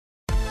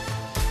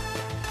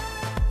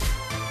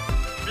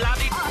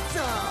Bloody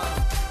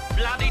awesome!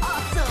 Bloody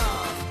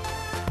awesome!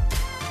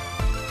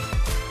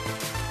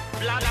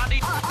 Bloody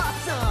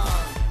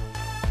awesome!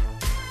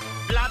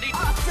 Bloody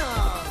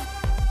awesome!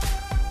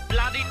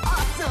 Bloody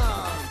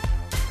awesome!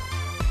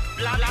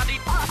 Bloody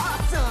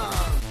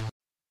awesome!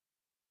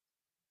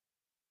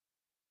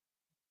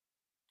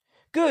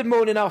 Good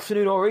morning,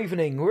 afternoon, or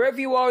evening,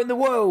 wherever you are in the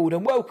world,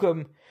 and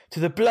welcome to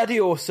the Bloody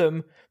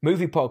Awesome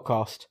Movie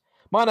Podcast.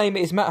 My name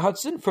is Matt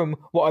Hudson from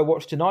What I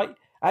Watched Tonight,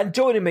 and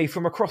joining me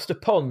from across the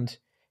pond,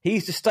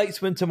 he's the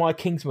statesman to my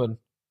kingsman.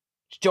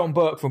 It's John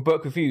Burke from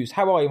Burke Reviews.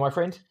 How are you, my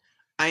friend?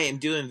 I am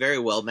doing very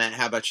well, Matt.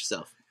 How about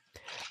yourself?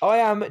 I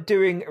am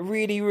doing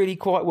really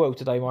quite well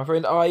today, my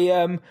friend.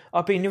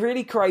 I've been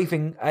really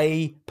craving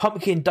a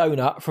pumpkin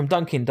donut from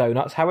Dunkin'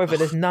 Donuts. However,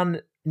 there's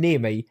none near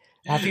me.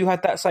 Have you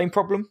had that same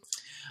problem?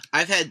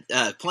 I've had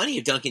plenty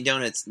of Dunkin'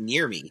 Donuts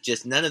near me.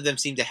 Just none of them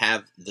seem to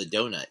have the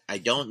donut. I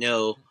don't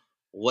know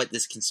what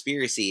this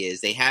conspiracy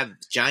is. They have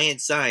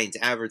giant signs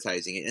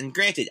advertising it. And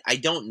granted, I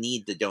don't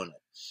need the donut.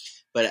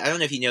 But I don't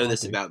know if you know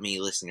this about me,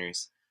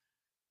 listeners.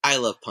 I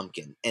love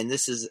pumpkin. And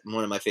this is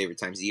one of my favorite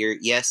times of year.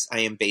 Yes,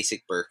 I am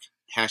Basic Burke.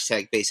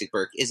 Hashtag Basic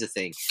Burke is a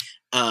thing.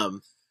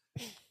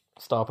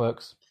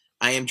 Starbucks.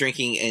 I am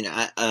drinking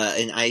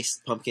an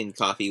iced pumpkin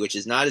coffee, which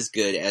is not as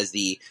good as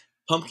the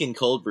pumpkin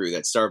cold brew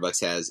that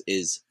Starbucks has.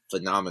 Is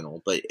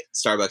phenomenal, but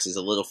Starbucks is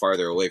a little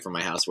farther away from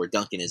my house, where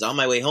Dunkin' is on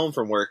my way home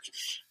from work,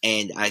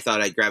 and I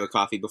thought I'd grab a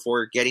coffee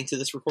before getting to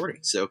this recording.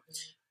 So,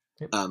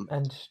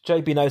 and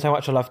JB knows how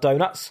much I love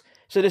donuts,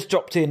 so this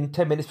dropped in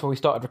 10 minutes before we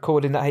started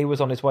recording that he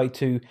was on his way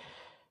to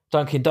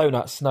Dunkin'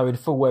 Donuts, knowing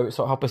full well it's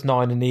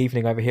 9:30 in the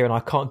evening over here, and I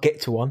can't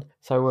get to one.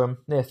 So,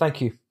 yeah, thank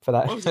you for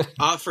that. I was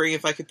offering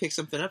if I could pick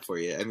something up for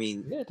you. I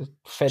mean, yeah, just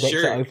FedEx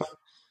sure. it over.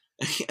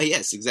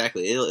 Yes,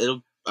 exactly.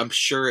 It'll. I'm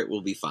sure it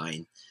will be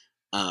fine.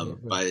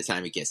 By the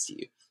time it gets to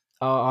you.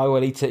 I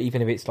will eat it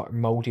even if it's like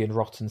mouldy and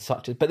rotten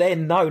such as. But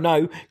then,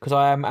 no, because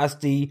I am, as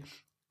the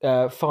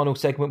final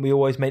segment we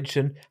always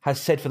mention has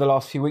said for the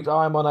last few weeks,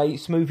 I am on a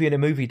smoothie and a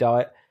movie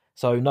diet,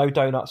 so no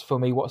donuts for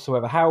me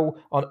whatsoever. How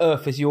on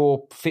earth is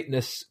your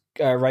fitness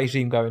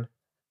regime going?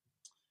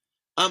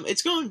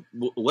 It's going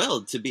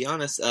well, to be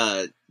honest.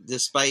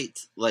 Despite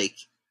like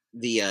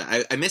the,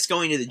 I miss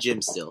going to the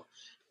gym still.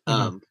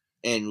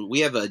 And we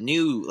have a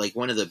new, like,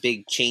 one of the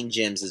big chain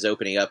gyms is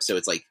opening up, so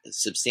it's, like,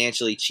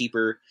 substantially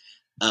cheaper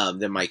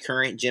than my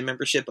current gym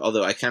membership,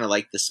 although I kind of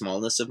like the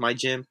smallness of my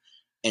gym,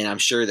 and I'm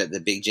sure that the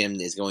big gym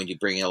is going to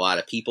bring a lot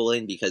of people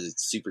in because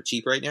it's super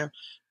cheap right now.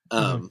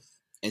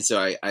 And so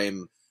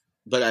I'm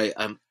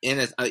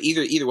in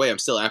either way, I'm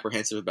still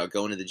apprehensive about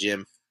going to the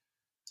gym,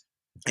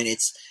 and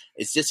it's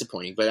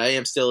disappointing, but I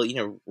am still,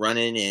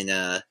 running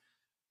and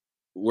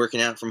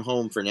working out from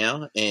home for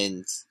now,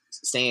 and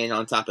staying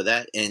on top of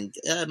that, and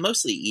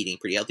mostly eating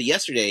pretty healthy.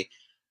 Yesterday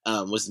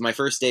was my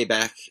first day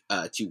back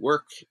to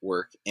work,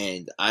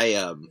 and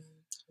I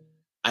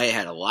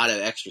had a lot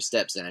of extra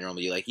steps than I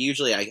normally do. Like,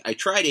 usually I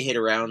try to hit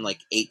around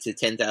like 8,000 to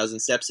 10,000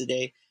 steps a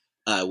day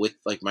with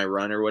like my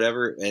run or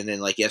whatever, and then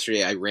like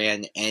yesterday I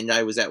ran and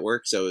I was at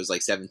work, so it was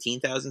like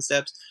 17,000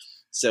 steps.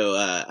 So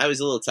I was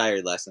a little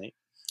tired last night.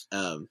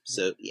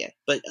 So yeah,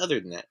 but other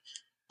than that,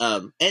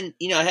 and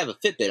I have a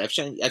Fitbit.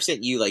 I've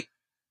sent you like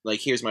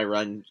here's my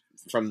run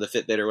from the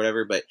Fitbit or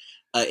whatever, but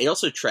it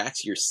also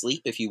tracks your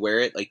sleep if you wear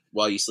it like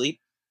while you sleep.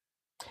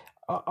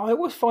 I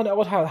always find it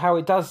odd how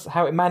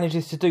it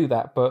manages to do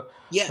that, but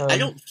yeah, I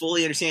don't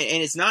fully understand,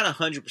 and it's not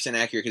 100%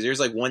 accurate, because there's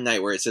like one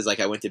night where it says like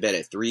I went to bed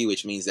at 3,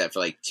 which means that for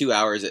like 2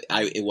 hours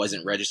it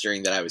wasn't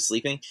registering that I was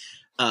sleeping,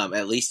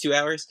 at least 2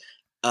 hours.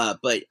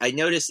 But I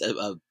noticed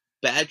a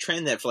bad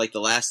trend that for like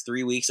the last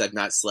 3 weeks I've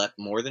not slept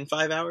more than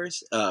 5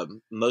 hours,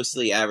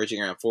 mostly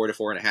averaging around 4 to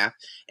 4.5.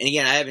 And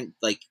again, I haven't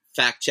like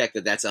fact check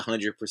that that's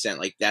 100%,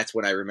 like that's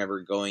when I remember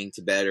going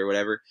to bed or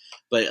whatever,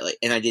 but like,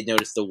 and I did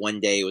notice the one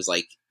day was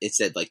like it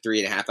said like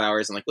 3.5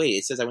 hours. I'm like, wait,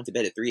 it says I went to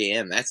bed at 3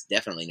 a.m. That's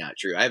definitely not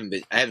true. I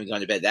haven't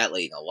gone to bed that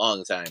late in a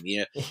long time,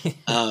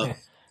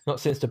 not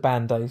since the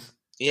band days.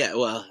 Yeah,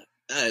 well,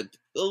 a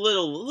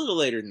little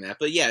later than that,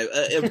 but yeah,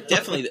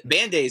 definitely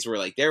band days were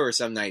like, there were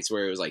some nights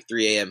where it was like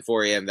 3 a.m.,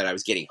 4 a.m. that I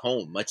was getting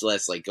home, much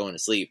less like going to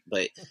sleep.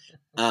 But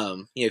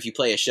if you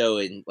play a show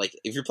and like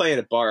if you're playing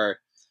a bar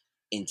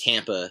in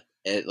Tampa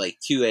at like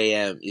 2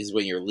 a.m. is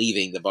when you're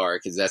leaving the bar,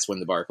 because that's when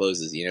the bar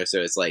closes,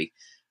 so it's like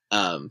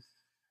and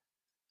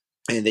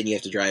then you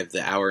have to drive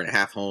the hour and a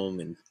half home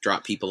and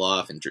drop people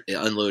off and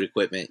unload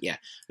equipment. Yeah,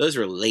 those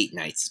were late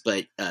nights,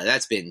 but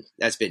that's been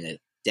a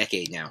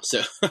decade now,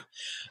 so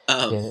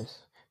yes,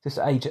 just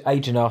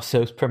aging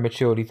ourselves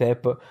prematurely there,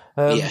 but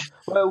yeah.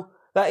 Well,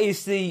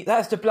 that's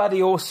the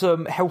Bloody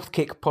Awesome Health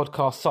Kick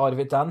podcast side of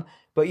it done,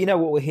 but you know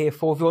what we're here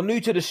for. If you're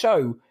new to the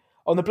show,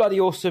 on the Bloody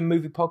Awesome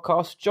Movie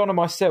Podcast, John and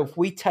myself,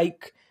 we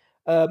take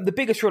the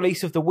biggest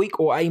release of the week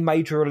or a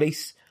major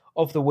release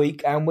of the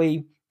week, and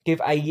we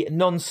give a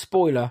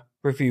non-spoiler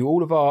review.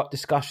 All of our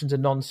discussions are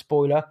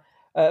non-spoiler,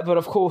 but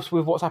of course,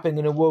 with what's happening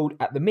in the world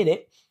at the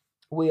minute,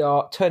 we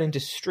are turning to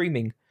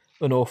streaming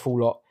an awful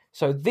lot.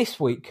 So this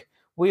week,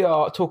 we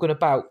are talking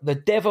about The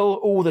Devil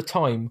All the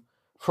Time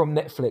from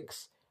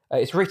Netflix.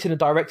 It's written and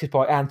directed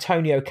by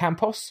Antonio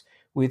Campos,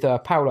 with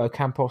Paulo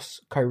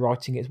Campos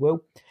co-writing it as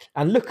well.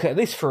 And look at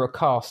this for a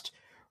cast.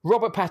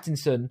 Robert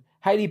Pattinson,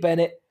 Hayley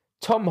Bennett,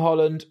 Tom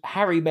Holland,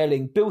 Harry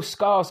Melling, Bill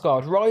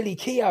Skarsgård, Riley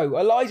Keough,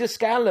 Eliza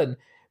Scanlon,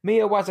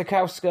 Mia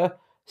Wasikowska,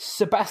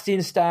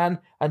 Sebastian Stan,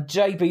 and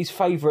JB's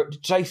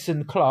favourite,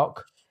 Jason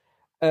Clarke.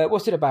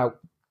 What's it about?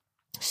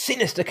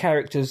 Sinister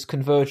characters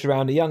converge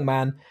around a young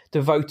man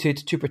devoted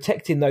to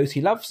protecting those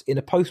he loves in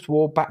a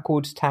post-war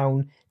backwoods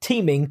town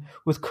teeming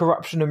with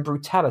corruption and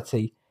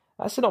brutality.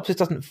 That synopsis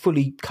doesn't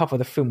fully cover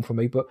the film for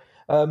me, but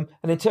and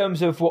in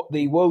terms of what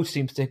the world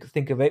seems to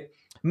think of it,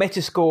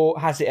 Metascore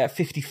has it at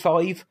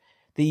 55.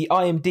 The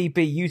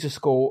IMDb user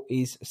score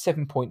is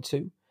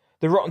 7.2.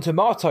 The Rotten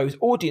Tomatoes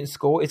audience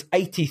score is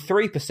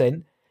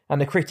 83%,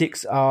 and the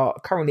critics are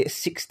currently at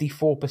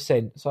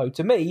 64%. So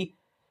to me,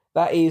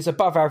 that is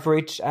above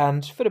average,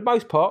 and for the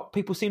most part,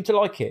 people seem to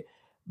like it.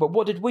 But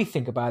what did we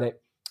think about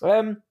it?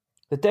 The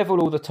Devil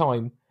All the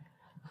Time.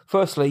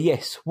 Firstly,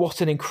 yes,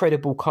 what an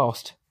incredible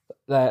cast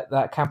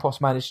that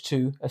Campos managed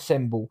to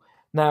assemble.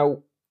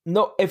 Now,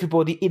 not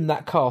everybody in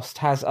that cast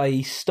has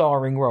a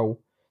starring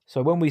role.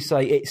 So when we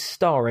say it's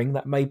starring,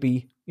 that may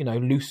be,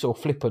 loose or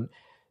flippant.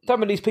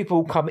 Some of these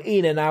people come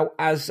in and out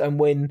as and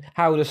when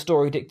how the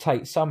story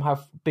dictates. Some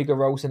have bigger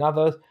roles than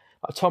others.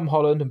 Like Tom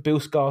Holland and Bill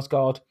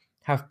Skarsgård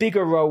have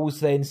bigger roles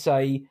than,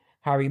 say,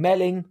 Harry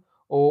Melling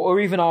or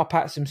even R.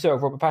 Pats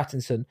himself, Robert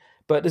Pattinson.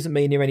 But it doesn't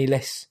mean they're any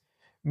less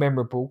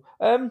memorable.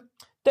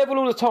 Devil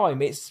All the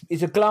Time. It's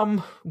a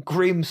glum,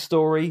 grim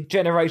story,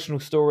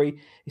 generational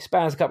story. It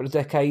spans a couple of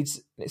decades.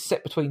 It's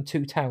set between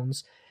two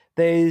towns.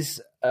 There's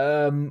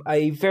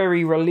a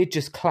very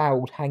religious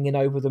cloud hanging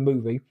over the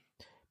movie,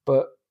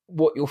 but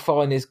what you'll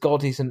find is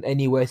God isn't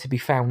anywhere to be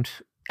found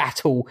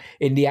at all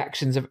in the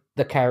actions of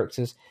the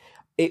characters.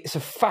 I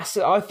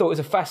thought it was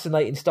a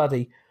fascinating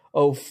study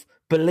of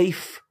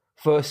belief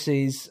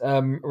versus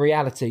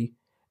reality.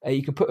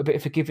 You can put a bit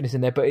of forgiveness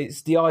in there, but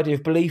it's the idea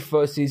of belief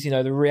versus,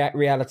 the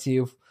reality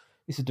of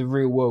this is the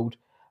real world.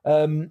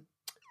 Again,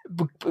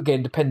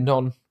 depending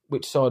on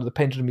which side of the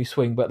pendulum you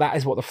swing, but that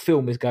is what the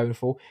film is going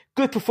for.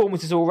 Good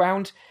performances all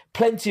round.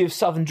 Plenty of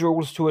southern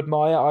drawls to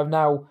admire. I've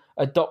now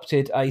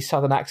adopted a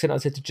southern accent. I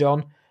said to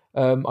John,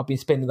 I've been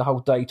spending the whole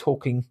day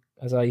talking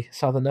as a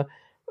southerner.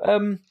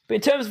 But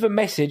in terms of a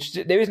message,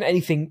 there isn't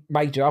anything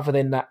major other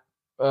than that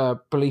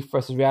belief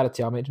versus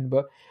reality I mentioned.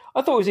 But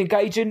I thought it was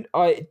engaging.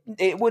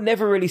 It would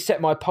never really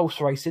set my pulse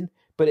racing,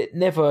 but it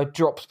never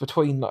drops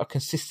between a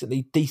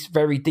consistently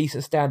very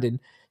decent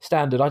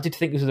standard. I did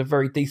think this was a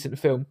very decent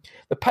film.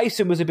 The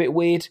pacing was a bit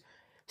weird.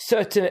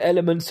 Certain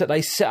elements that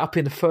they set up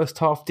in the first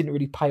half didn't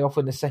really pay off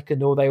in the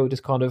second, or they were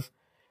just kind of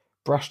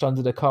brushed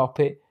under the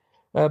carpet.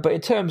 But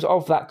in terms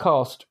of that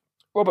cast,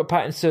 Robert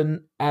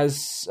Pattinson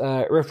as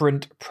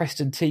Reverend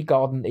Preston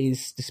Teagarden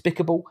is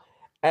despicable.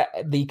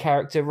 The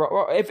character,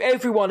 if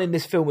everyone in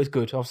this film is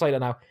good, I'll say that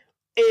now.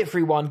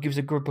 Everyone gives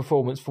a good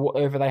performance for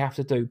whatever they have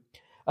to do.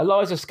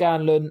 Eliza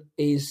Scanlon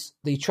is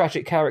the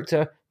tragic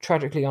character,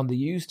 tragically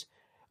underused.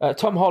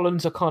 Tom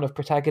Holland's a kind of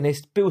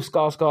protagonist. Bill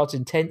Skarsgård's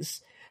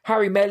intense.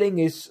 Harry Melling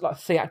is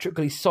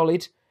theatrically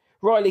solid.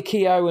 Riley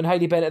Keough and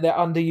Hayley Bennett, they're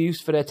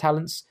underused for their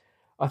talents,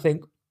 I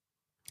think.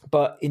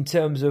 But in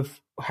terms of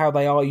how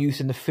they are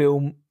used in the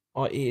film,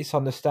 it's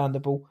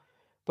understandable.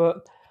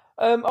 But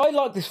I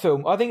like this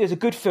film. I think it's a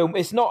good film.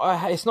 It's not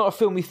a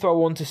film you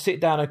throw on to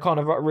sit down and kind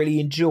of really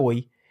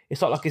enjoy. It's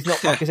not like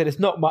I said, it's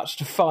not much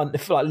to fun,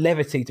 like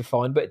levity to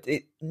find, but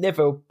it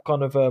never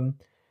kind of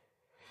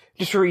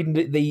just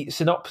reading the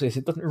synopsis,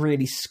 it doesn't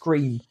really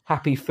scream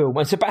happy film.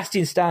 And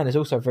Sebastian Stan is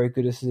also very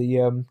good as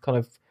the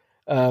kind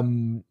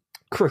of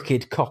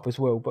crooked cop as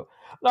well. But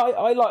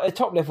I like at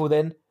top level.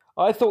 Then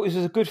I thought this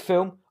was a good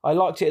film. I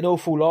liked it an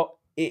awful lot.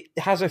 I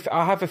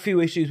have a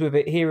few issues with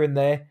it here and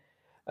there,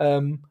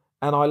 and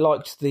I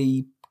liked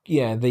the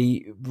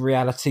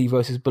reality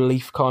versus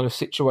belief kind of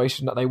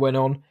situation that they went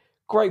on.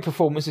 Great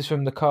performances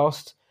from the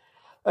cast.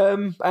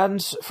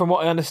 And from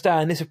what I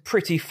understand, it's a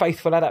pretty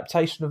faithful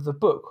adaptation of the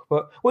book.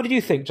 But what did you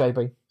think,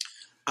 JB?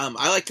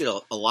 I liked it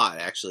a lot,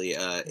 actually.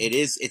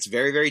 It's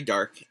very, very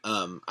dark.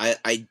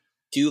 I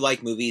do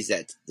like movies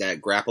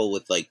that grapple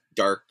with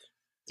dark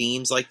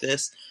themes like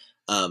this.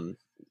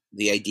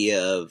 The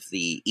idea of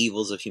the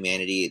evils of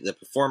humanity. The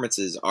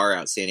performances are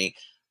outstanding.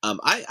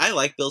 I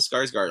like Bill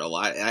Skarsgård a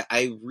lot.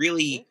 I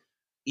really...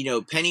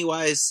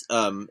 Pennywise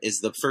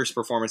is the first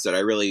performance that I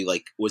really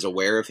was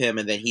aware of him,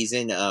 and then he's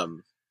in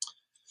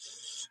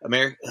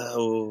America.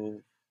 Oh,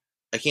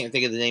 I can't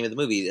think of the name of the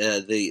movie.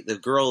 The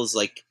girl is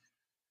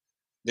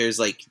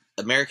there's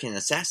American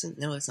Assassin.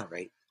 No, that's not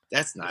right.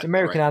 That's not. It's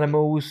American right.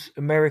 Animals.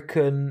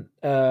 American.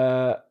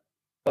 It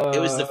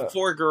was the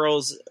four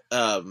girls.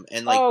 And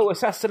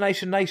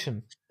Assassination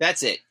Nation.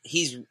 That's it.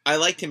 I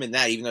liked him in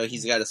that, even though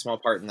he's got a small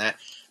part in that.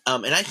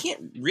 And I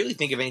can't really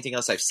think of anything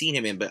else I've seen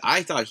him in, but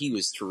I thought he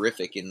was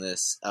terrific in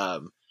this.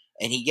 And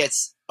he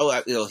gets,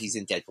 he's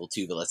in Deadpool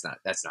too, but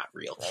that's not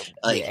real.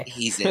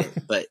 He's in it,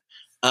 but,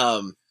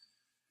 and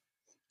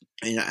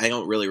I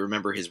don't really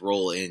remember his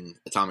role in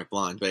Atomic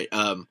Blonde, but,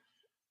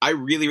 I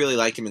really, really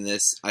liked him in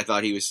this. I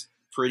thought he was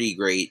pretty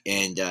great,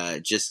 and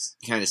just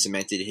kind of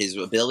cemented his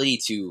ability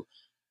to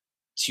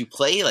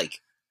play, like,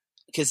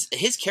 because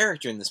his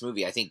character in this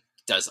movie, I think,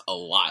 does a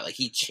lot. Like,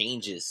 he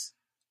changes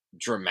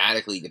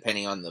dramatically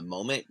depending on the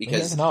moment,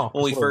 because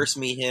when we first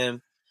meet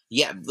him,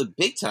 the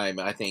big time,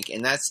 I think,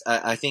 and that's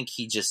I think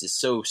he just is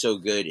so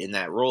good in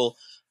that role.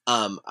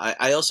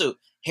 I also,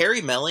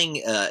 Harry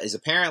Melling is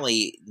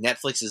apparently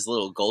Netflix's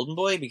little golden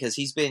boy, because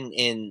he's been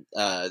in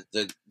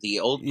the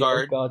Old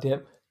Guard,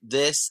 yep.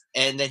 This,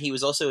 and then he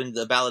was also in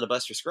the Ballad of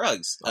Buster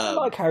Scruggs. I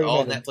like Harry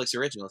all Melling. Netflix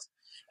originals.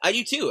 I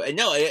do too.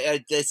 No,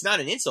 it's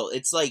not an insult.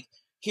 It's like,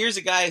 here's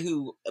a guy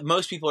who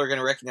most people are going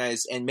to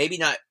recognize and maybe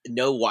not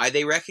know why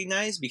they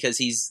recognize, because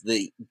he's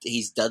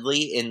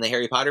Dudley in the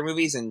Harry Potter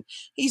movies, and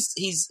he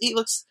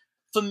looks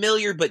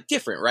familiar but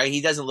different, right?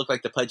 He doesn't look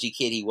like the pudgy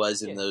kid he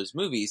was in those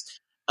movies.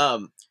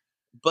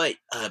 But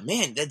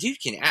man, that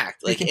dude can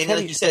act. Like, and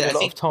like you said, a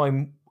lot of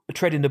time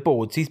treading the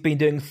boards. He's been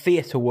doing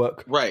theatre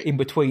work in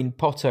between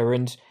Potter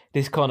and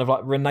this kind of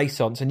like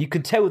Renaissance, and you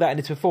can tell that in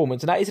his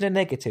performance, and that isn't a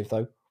negative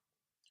though.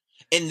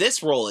 In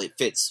this role, it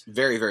fits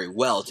very, very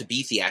well to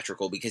be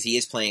theatrical, because he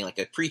is playing like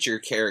a preacher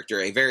character,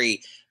 a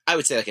very, I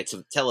would say, like a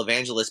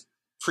televangelist,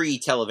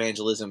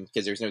 pre-televangelism,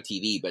 because there's no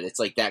TV, but it's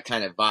like that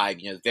kind of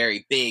vibe,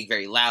 very big,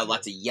 very loud,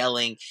 lots of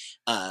yelling,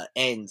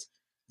 and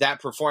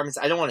that performance,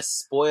 I don't want to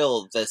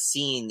spoil the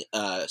scene,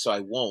 so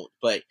I won't,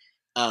 but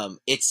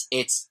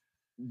it's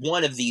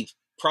one of the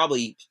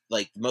probably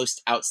like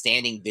most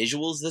outstanding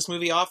visuals this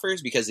movie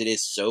offers, because it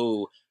is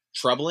so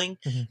troubling.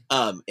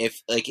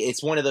 If like,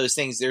 it's one of those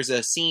things, there's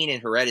a scene in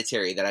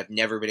Hereditary that I've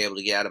never been able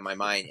to get out of my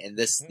mind, and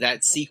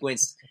that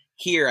sequence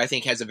here I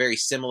think has a very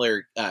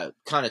similar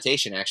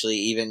connotation, actually,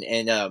 even,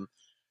 and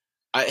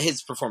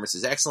his performance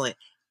is excellent.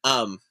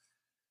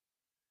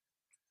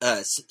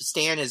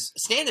 Stan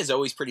is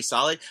always pretty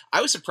solid.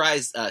 I was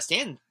surprised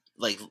Stan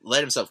like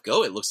let himself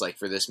go, it looks like,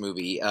 for this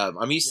movie.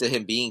 I'm used to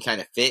him being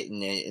kind of fit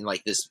and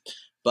like this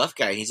buff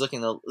guy, and he's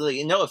looking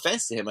like, no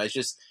offense to him, I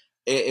just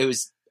it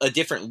was a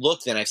different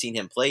look than I've seen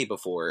him play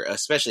before,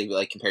 especially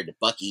like compared to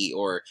Bucky,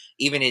 or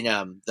even in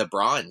the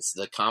Bronze,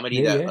 the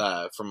comedy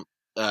from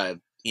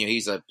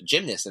he's a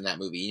gymnast in that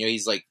movie.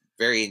 He's like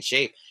very in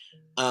shape.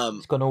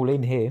 He's gone all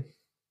in here.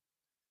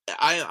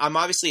 I'm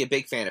obviously a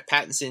big fan of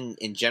Pattinson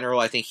in general.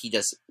 I think he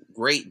does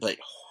great but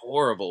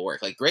horrible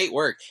work. Like, great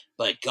work,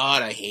 but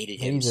God, I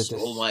hated him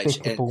so much. He's a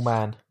despicable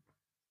man.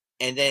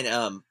 And then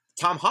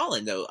Tom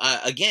Holland, though,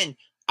 again,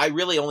 I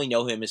really only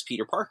know him as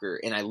Peter Parker,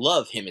 and I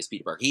love him as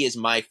Peter Parker. He is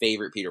my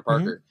favorite Peter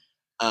Parker.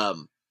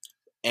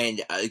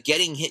 And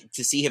getting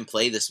to see him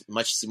play this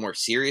much more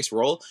serious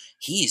role,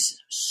 he's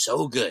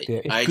so good.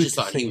 Yeah, I good just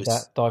thought he was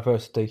that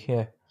diversity.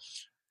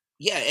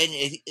 Yeah,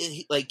 and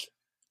like,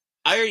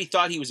 I already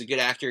thought he was a good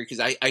actor, because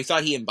I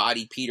thought he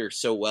embodied Peter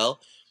so well.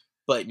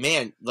 But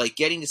man, like,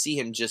 getting to see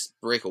him just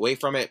break away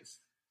from it,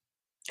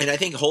 and I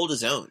think hold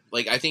his own.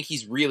 Like, I think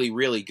he's really,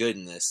 really good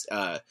in this.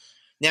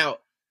 Now,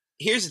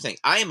 here's the thing.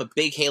 I am a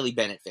big Haley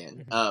Bennett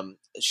fan.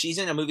 She's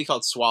in a movie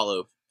called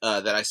Swallow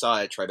that I saw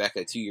at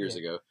Tribeca 2 years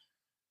ago.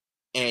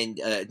 And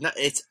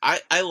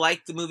I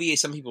like the movie.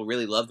 Some people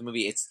really love the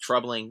movie. It's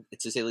troubling,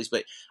 to say the least.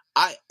 But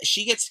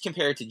she gets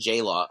compared to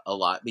J-Law a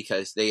lot,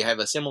 because they have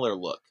a similar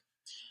look.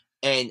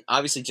 And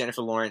obviously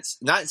Jennifer Lawrence,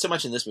 not so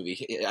much in this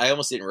movie. I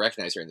almost didn't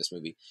recognize her in this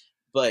movie.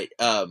 But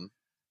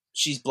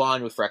she's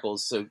blonde with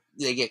freckles, so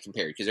they get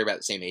compared because they're about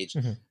the same age.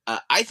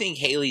 I think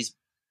Haley's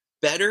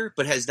better,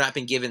 but has not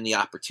been given the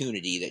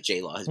opportunity that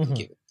J-Law has been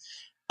given,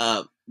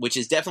 which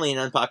is definitely an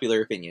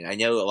unpopular opinion. I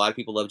know a lot of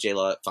people love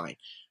J-Law, fine.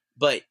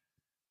 But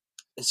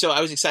so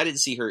I was excited to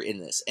see her in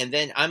this. And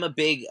then I'm a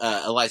big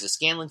Eliza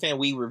Scanlen fan.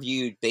 We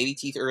reviewed Baby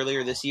Teeth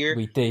earlier this year.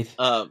 We did.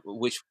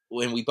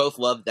 When we both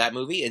loved that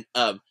movie.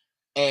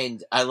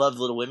 And I loved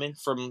Little Women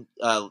from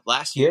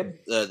last year,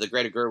 the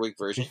Greta Gerwig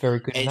version. She's very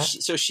good. And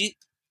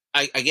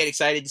I get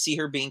excited to see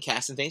her being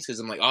cast in things, because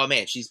I'm like, oh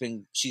man, she's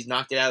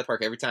knocked it out of the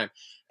park every time.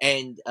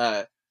 And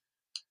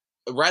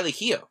Riley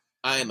Keough,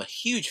 I am a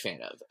huge fan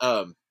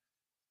of.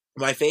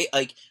 Like,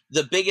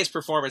 the biggest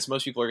performance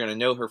most people are going to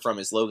know her from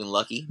is Logan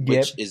Lucky,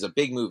 which is a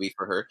big movie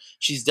for her.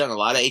 She's done a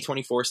lot of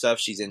A24 stuff.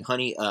 She's in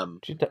Honey,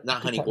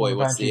 not Honey Boy.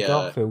 What's the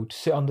Garfield,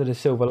 Sit Under the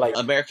Silver Lake?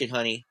 American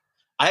Honey.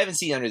 I haven't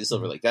seen Under the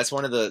Silver Lake. That's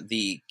one of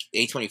the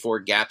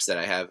A24 gaps that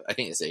I have. I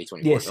think it's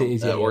A24. Yes, it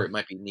is. Or it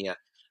might be Nia.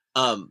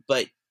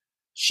 But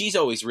she's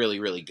always really,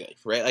 really good,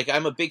 right? Like,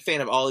 I'm a big fan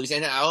of all of these.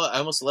 And I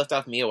almost left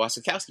off Mia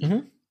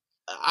Wasikowska.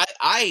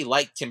 I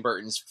like Tim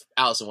Burton's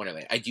Alice in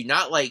Wonderland. I do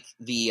not like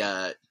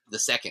the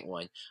second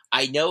one.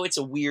 I know it's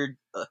a weird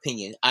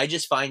opinion. I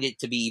just find it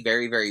to be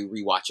very, very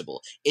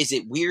rewatchable. Is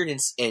it weird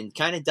and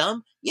kind of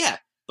dumb? Yeah.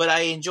 But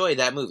I enjoy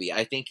that movie.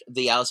 I think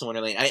the Alice in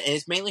Wonderland, and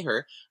it's mainly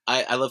her.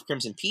 I love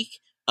Crimson Peak.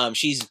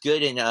 She's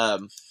good in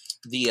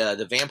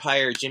the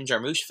vampire Jim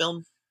Jarmusch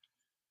film.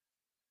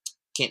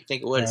 Can't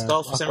think of what it's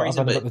called for some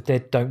reason. I've got The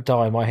Dead Don't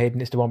Die in my head,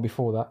 and it's the one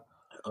before that.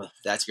 Oh,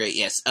 that's great.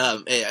 Yes.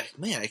 Man,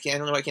 I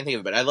don't know why I can't think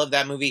of it, but I love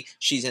that movie.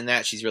 She's in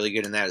that. She's really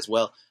good in that as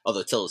well.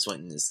 Although Tilda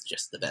Swinton is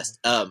just the best.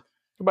 What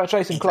about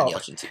Jason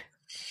Clarke?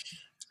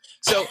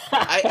 So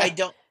I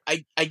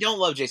don't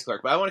love Jason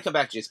Clarke, but I want to come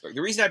back to Jason Clarke.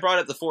 The reason I brought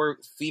up the 4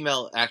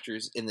 female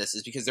actors in this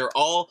is because they're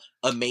all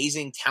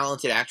amazing,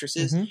 talented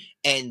actresses. Mm-hmm.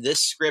 And this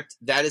script,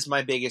 that is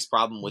my biggest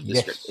problem with this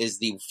script, is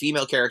the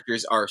female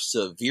characters are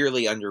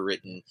severely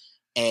underwritten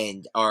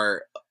and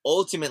are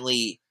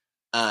ultimately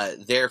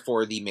there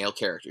for the male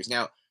characters.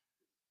 Now,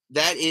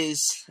 that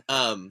is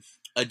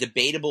a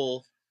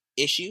debatable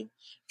issue,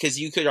 because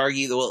you could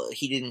argue that, well,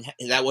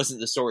 that wasn't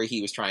the story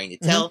he was trying to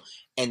tell,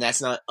 mm-hmm. and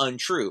that's not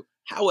untrue.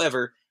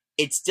 However,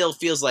 it still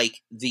feels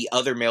like the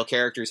other male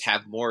characters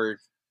have more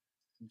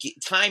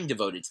time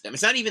devoted to them.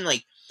 It's not even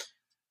like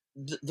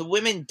the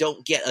women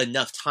don't get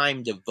enough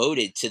time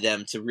devoted to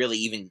them to really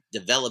even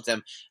develop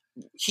them.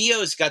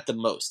 Hyo's got the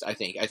most, I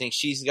think. I think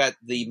she's got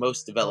the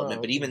most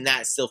development, but even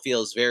that still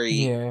feels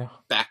very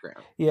background.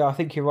 Yeah, I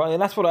think you're right,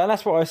 and that's what I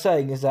was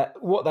saying, is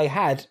that what they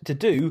had to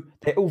do,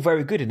 they're all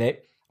very good in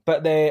it,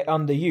 but they're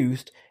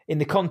underused in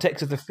the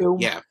context of the film.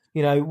 Yeah,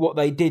 you know what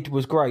they did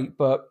was great,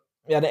 but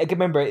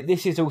remember,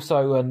 this is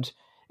also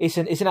it's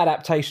an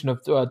adaptation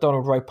of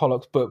Donald Ray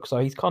Pollock's book, so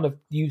he's kind of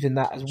using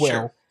that as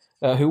well.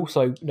 Sure. Who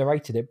also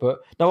narrated it,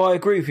 but no, I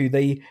agree with you.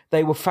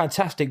 They were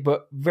fantastic,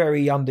 but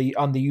very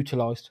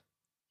underutilized.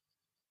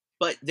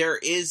 But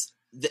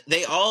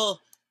they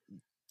all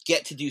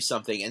get to do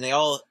something, and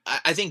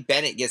I think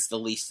Bennett gets the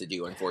least to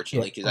do,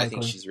 unfortunately, because I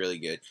think she's really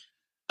good.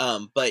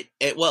 But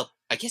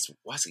I guess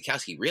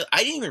Wasikowski,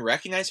 I didn't even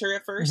recognize her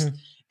at first, mm-hmm.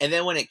 and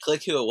then when it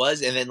clicked who it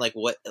was, and then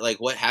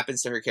what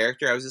happens to her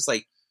character, I was just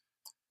like,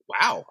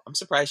 wow, I'm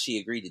surprised she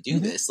agreed to do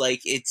mm-hmm. this.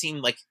 Like, it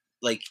seemed like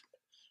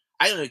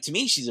I don't know. To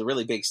me, she's a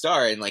really big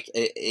star, and like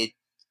it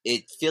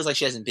feels like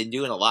she hasn't been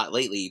doing a lot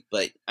lately.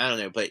 But I don't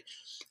know. But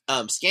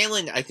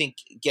Scanlon, I think,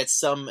 gets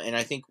some, and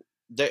I think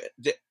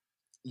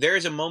there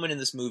is a moment in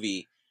this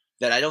movie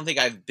that I don't think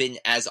I've been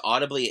as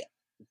audibly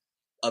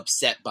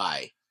upset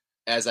by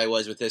as I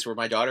was with this, where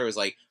my daughter was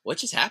like, "What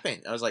just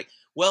happened?" I was like,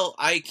 "Well,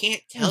 I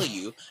can't tell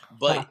you,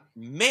 but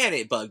man,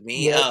 it bugged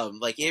me. Yeah.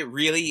 Like, it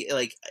really,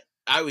 like,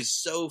 I was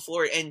so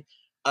floored." And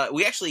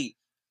we actually,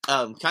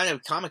 kind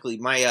of comically,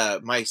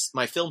 my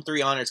film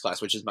 3 honors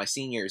class, which is my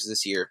seniors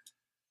this year,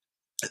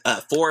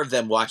 4 of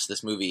them watched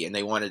this movie and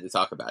they wanted to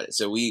talk about it.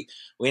 So we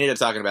ended up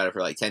talking about it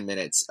for like 10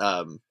 minutes,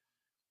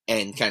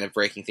 and kind of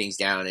breaking things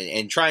down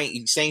and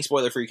saying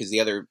spoiler free, because the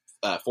other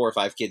 4 or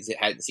 5 kids that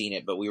hadn't seen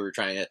it, but we were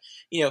trying to,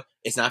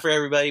 it's not for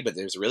everybody, but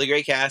there's a really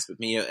great cast with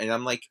me. And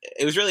I'm like,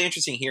 it was really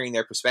interesting hearing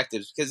their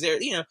perspectives, because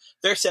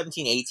they're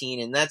 17,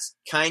 18, and that's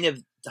kind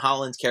of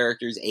Holland's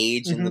character's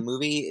age mm-hmm. in the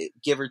movie,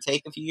 give or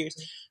take a few years.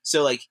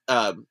 So like,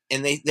 and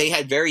they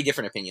had very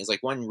different opinions.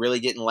 Like, one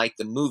really didn't like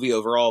the movie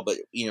overall, but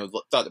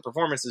thought the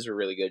performances were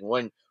really good. And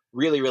one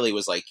really, really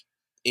was like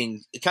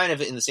in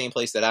the same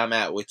place that I'm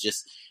at, with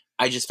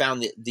I just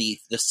found that the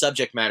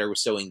subject matter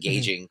was so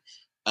engaging,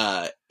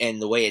 mm-hmm.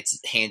 And the way it's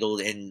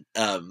handled, and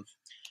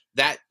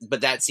that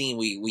scene,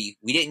 we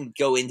didn't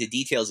go into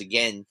details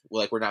again,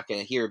 like we're not going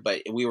to hear,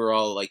 but we were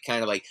all like,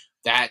 kind of like,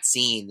 that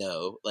scene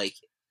though, like,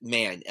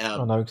 man,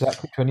 I know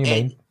exactly what you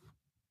mean.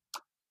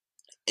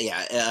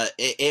 Yeah,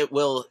 it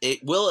will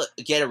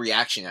get a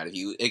reaction out of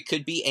you. It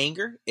could be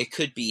anger, it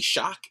could be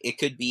shock, it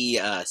could be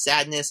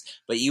sadness,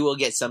 but you will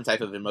get some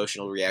type of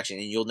emotional reaction,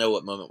 and you'll know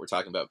what moment we're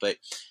talking about. But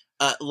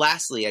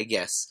lastly, I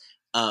guess,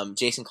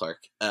 Jason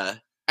Clarke.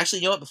 Actually,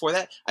 you know what? Before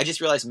that, I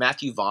just realized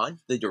Matthew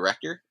Vaughn, the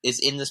director, is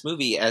in this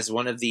movie as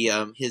one of the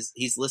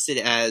he's listed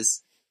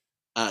as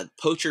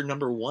poacher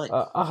number 1.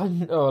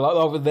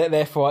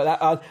 Therefore,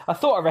 I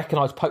thought I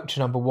recognised poacher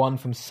number 1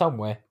 from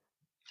somewhere.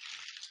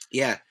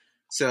 Yeah,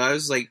 so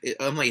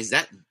I'm like, is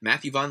that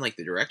Matthew Vaughn, like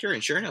the director?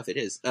 And sure enough, it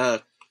is.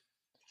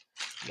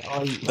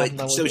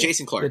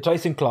 Jason Clarke. Yeah,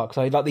 Jason Clarke.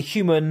 So like the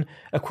human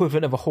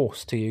equivalent of a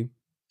horse to you.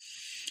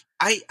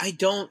 I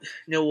don't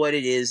know what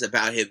it is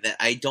about him that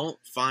I don't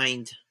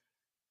find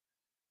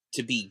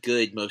to be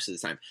good most of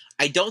the time.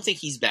 I don't think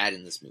he's bad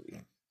in this movie.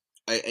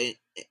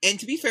 And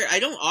to be fair, I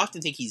don't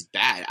often think he's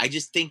bad. I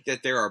just think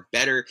that there are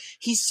better.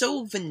 He's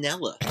so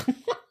vanilla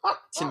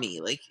to me.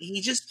 Like,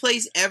 he just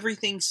plays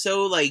everything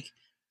so like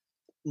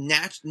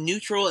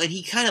neutral, and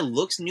he kind of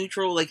looks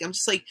neutral. Like, I'm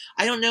just like,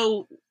 I don't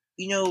know,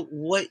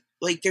 what.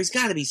 Like, there's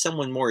got to be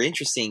someone more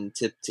interesting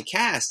to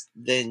cast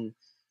than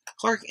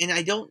Clarke. And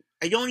I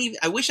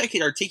wish I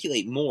could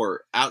articulate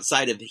more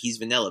outside of he's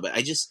vanilla, but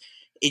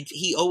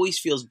he always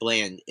feels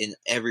bland in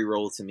every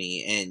role to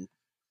me, and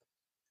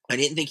I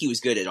didn't think he was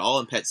good at all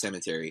in Pet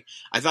Sematary.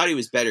 I thought he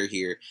was better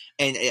here,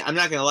 and I'm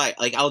not gonna lie,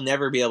 like, I'll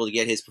never be able to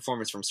get his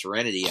performance from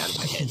Serenity out of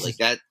my head. Like,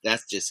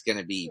 that's just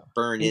gonna be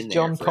burned in there.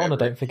 John forever. Connor,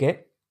 don't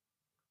forget.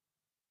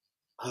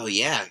 Oh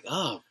yeah,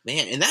 oh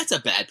man, and that's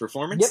a bad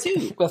performance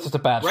too. That's just a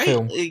bad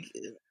film. Like,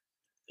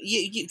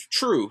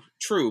 true,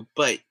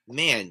 but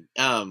man,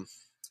 yeah,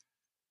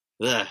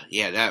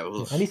 that.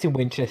 And he's in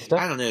Winchester.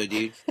 I don't know,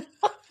 dude.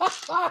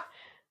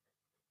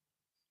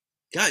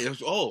 God,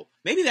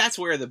 maybe that's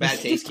where the bad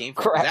taste came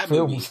from. Crap that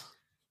films. Movie.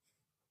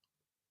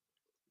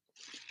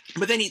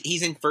 But then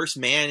he's in First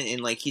Man, and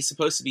like, he's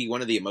supposed to be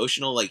one of the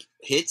emotional like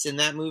hits in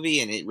that movie,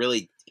 and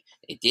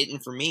it didn't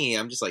for me.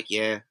 I'm just like,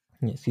 yeah.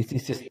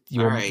 It's just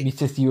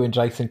you and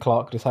Jason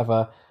Clarke just have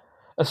a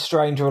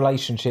strange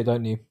relationship,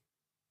 don't you?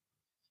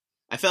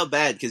 I felt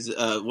bad because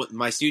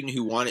my student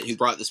who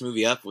brought this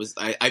movie up was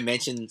I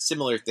mentioned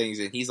similar things,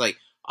 and he's like,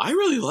 I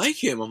really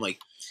like him. I'm like,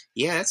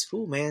 yeah, that's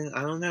cool, man.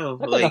 I don't know.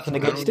 I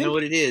don't know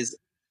what it is.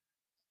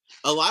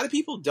 A lot of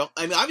people don't.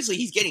 I mean, obviously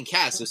he's getting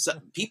cast, so some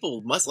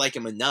people must like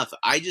him enough.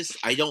 I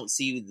don't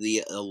see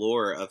the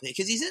allure of him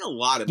because he's in a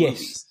lot of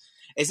movies.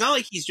 It's not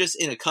like he's just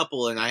in a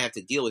couple and I have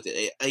to deal with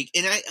it.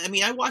 I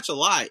mean, I watch a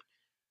lot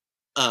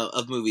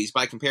of movies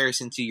by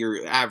comparison to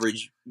your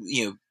average,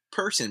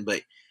 person.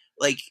 But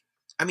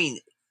I mean,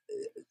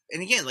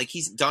 and again,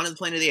 he's Dawn of the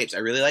Planet of the Apes. I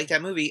really like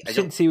that movie.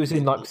 Since he was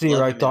in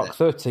Zero Dark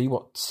 30,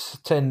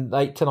 8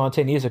 to 9,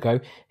 10 years ago,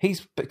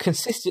 he's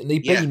consistently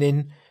been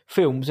in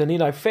films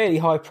and, fairly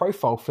high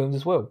profile films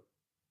as well.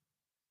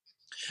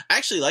 I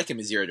actually like him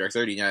in Zero Dark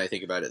 30 now that I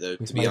think about it, though,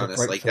 to be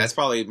honest. That's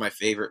probably my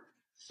favorite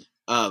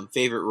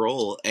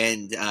role.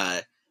 And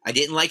I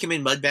didn't like him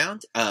in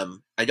Mudbound.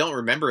 I don't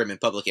remember him in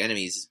Public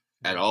Enemies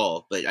at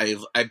all, but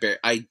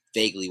I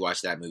vaguely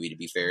watched that movie, to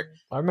be fair.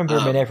 I remember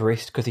him in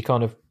Everest because he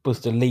kind of was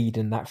the lead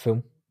in that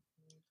film.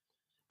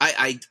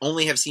 I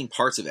only have seen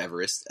parts of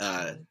Everest.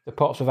 The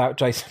parts without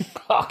Jason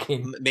Clarke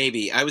in.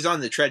 Maybe. I was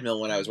on the treadmill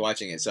when I was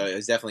watching it, so I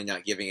was definitely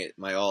not giving it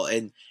my all.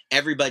 And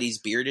everybody's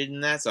bearded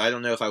in that, so I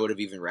don't know if I would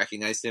have even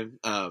recognized him.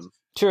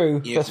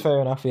 True, that's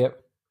fair enough,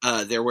 yep.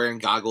 They're wearing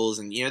goggles,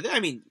 and, I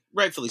mean,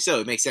 rightfully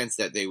so. It makes sense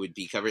that they would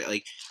be covered.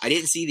 I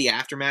didn't see the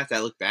aftermath.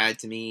 That looked bad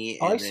to me.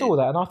 I saw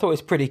that, and I thought it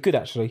was pretty good,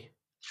 actually.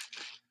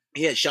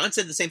 Yeah, Sean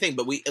said the same thing,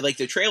 but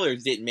the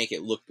trailers didn't make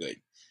it look good.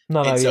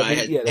 No,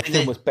 the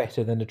film was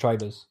better than the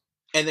trailers.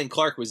 And then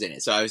Clark was in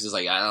it, so I was just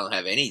like, I don't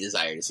have any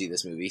desire to see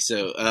this movie.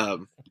 So,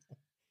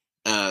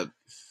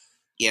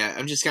 yeah,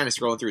 I'm just kind of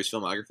scrolling through his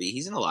filmography.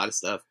 He's in a lot of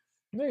stuff.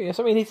 No, yes,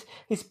 I mean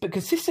he's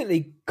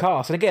consistently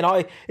cast, and again,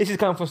 this is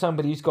coming from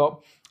somebody who's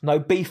got no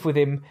beef with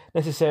him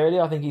necessarily.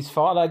 I think he's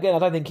fine. Again, I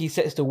don't think he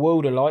sets the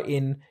world alight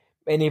in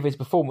any of his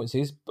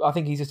performances. I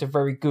think he's just a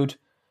very good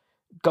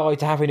guy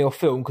to have in your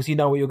film because you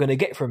know what you're going to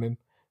get from him,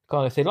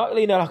 kind of thing. Like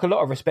a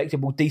lot of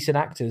respectable, decent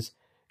actors.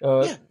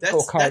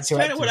 That's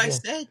kind of what I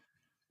said.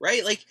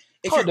 Right?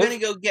 If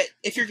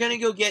you're gonna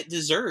go get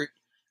dessert,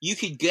 you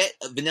could get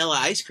vanilla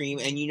ice cream,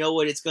 and you know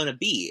what it's gonna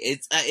be.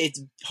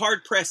 It's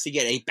hard pressed to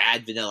get a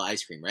bad vanilla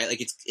ice cream, right?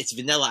 It's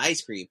vanilla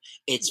ice cream.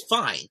 It's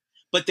fine,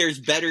 but there's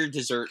better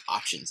dessert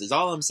options. Is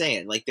all I'm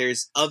saying.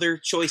 There's other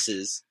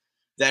choices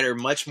that are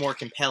much more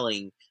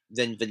compelling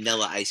than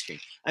vanilla ice cream.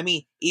 I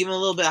mean, even a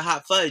little bit of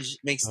hot fudge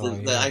makes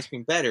the ice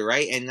cream better,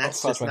 right? And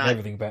that's just not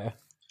everything better.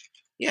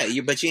 Yeah,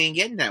 but you ain't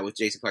getting that with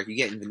Jason Clarke. You're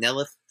getting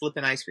vanilla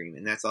flipping ice cream,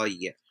 and that's all you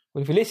get.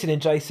 Well, if you're listening,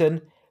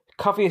 Jason,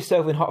 cover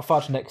yourself in hot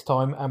fudge next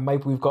time, and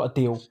maybe we've got a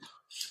deal.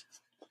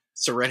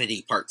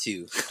 Serenity Part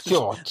 2.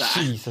 Oh,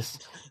 Jesus.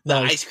 The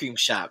ice cream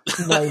shop.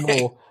 No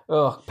more.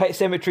 Oh, Pet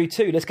Sematary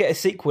 2. Let's get a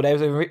sequel. There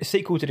was a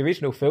sequel to the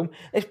original film.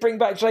 Let's bring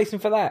back Jason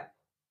for that.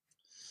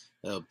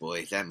 Oh,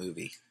 boy, that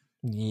movie.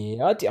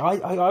 Yeah,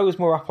 I was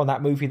more up on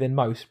that movie than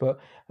most, but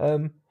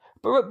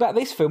about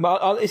this film,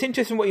 it's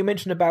interesting what you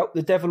mentioned about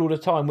The Devil All the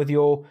Time with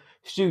your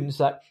students,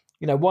 that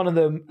one of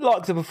them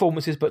liked the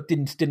performances but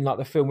didn't like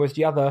the film, whereas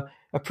the other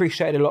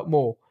appreciated a lot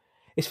more.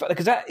 It's funny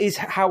because that is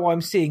how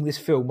I'm seeing this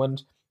film,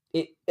 and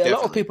a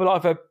lot of people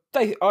either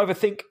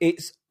think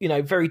it's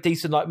very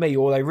decent like me,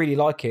 or they really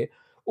like it,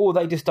 or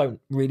they just don't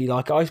really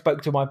like it. I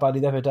spoke to my buddy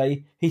the other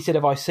day. He said,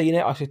 "Have I seen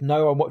it?" I said,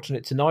 "No, I'm watching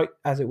it tonight,"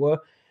 as it were.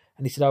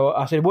 And he said, "Oh,"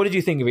 I said, "What did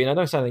you think of it?" And I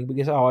don't say anything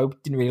because I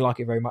didn't really like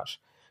it very much.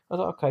 I was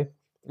like, okay,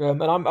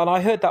 and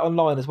I heard that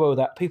online as well,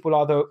 that people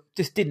either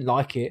just didn't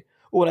like it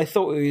or they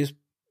thought it was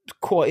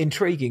quite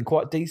intriguing,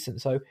 quite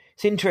decent. So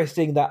it's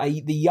interesting that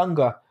the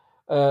younger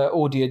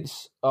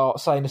audience are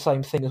saying the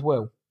same thing as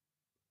well.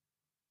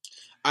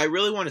 I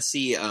really want to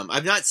see.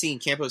 I've not seen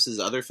Campos's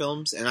other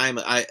films, and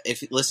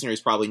if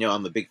listeners probably know,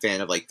 I'm a big fan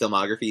of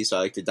filmography, so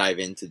I like to dive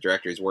into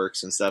directors'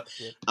 works and stuff.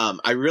 Yeah.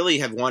 I really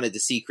have wanted to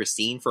see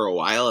Christine for a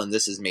while, and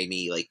this has made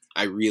me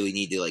I really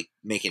need to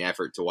make an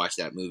effort to watch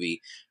that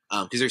movie,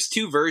 because there's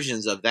two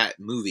versions of that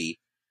movie.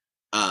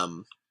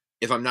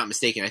 If I'm not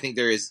mistaken, I think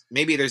there's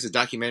a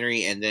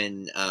documentary and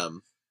then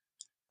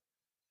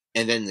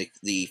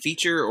the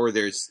feature, or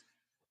there's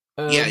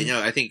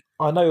I think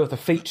I know of the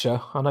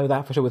feature. I know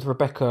that for sure with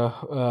Rebecca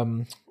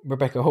Hall.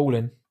 Rebecca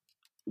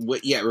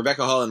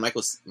Hall and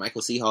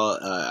Michael C. Hall.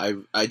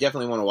 I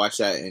definitely want to watch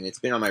that, and it's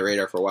been on my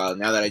radar for a while.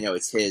 Now that I know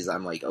it's his,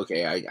 I'm like,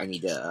 okay, I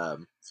need to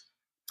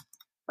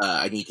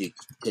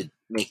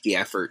make the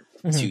effort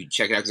to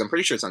check it out, because I'm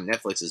pretty sure it's on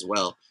Netflix as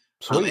well.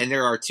 And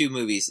there are two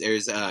movies.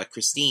 There's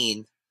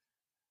Christine,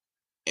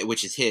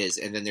 which is his,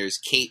 and then there's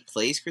Kate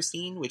Plays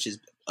Christine, which is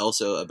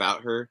also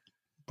about her.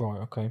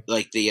 Right. Okay.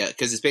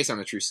 Because it's based on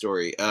a true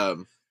story.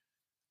 And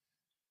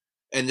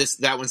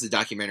that one's the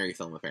documentary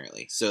film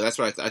apparently. So that's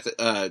what I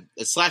thought.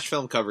 Slash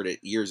Film covered it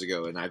years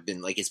ago, and I've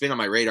been it's been on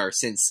my radar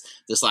since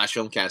the Slash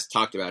Filmcast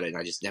talked about it, and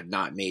I just have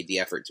not made the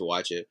effort to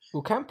watch it.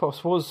 Well,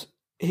 Campos was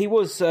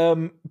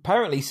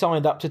apparently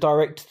signed up to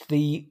direct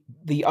the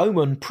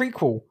Omen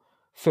prequel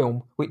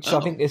film, which I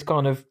think has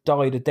kind of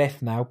died a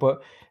death now.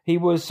 But he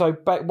was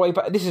way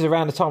back. This is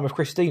around the time of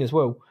Christine as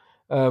well.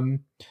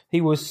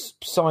 He was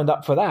signed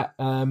up for that.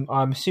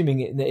 I'm assuming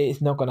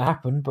it's not going to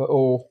happen,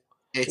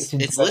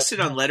 it's listed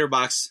on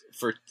Letterboxd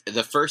for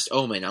the first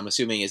Omen. I'm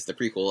assuming is the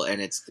prequel,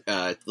 and it's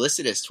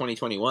listed as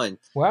 2021.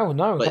 Wow,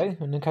 no, okay,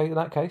 in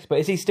that case, but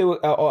is he still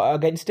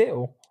against it,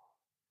 or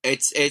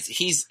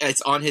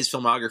it's on his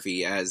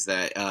filmography as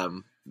that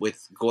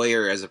with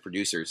Goyer as a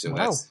producer. So wow.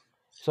 that's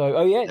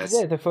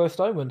the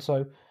first Omen.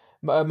 So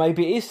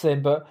maybe it is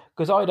then, but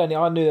because I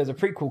knew there was a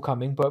prequel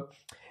coming, but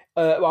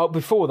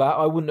before that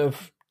I wouldn't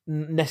have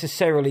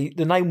necessarily,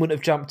 the name wouldn't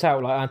have jumped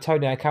out like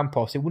Antonio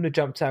Campos. It wouldn't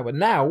have jumped out, but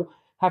now,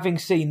 having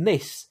seen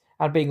this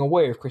and being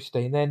aware of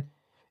Christine, then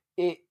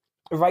it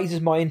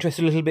raises my interest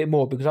a little bit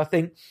more, because I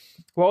think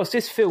whilst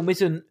this film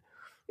isn't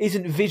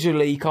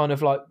visually kind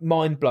of like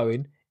mind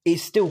blowing, it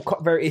still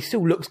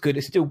looks good.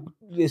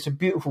 There's some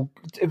beautiful,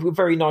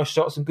 very nice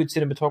shots and good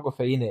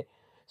cinematography in it.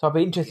 So I'd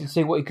be interested to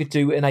see what he could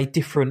do in a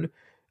different,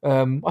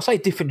 I say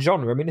different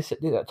genre. I mean,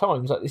 at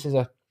times like this is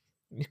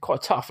it's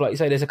quite tough. Like you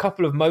say, there's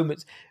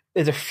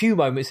a few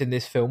moments in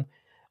this film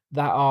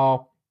that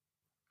are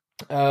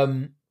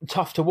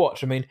tough to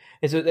watch. I mean,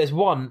 there's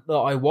one that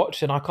I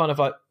watched and I kind of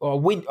like,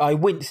 I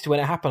winced when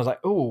it happened. I was like,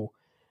 oh,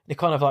 and it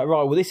kind of like,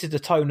 right, well, this is the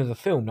tone of the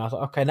film. And I was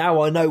like, okay,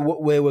 now I know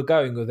where we're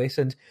going with this.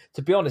 And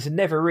to be honest, it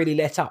never really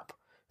let up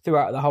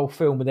throughout the whole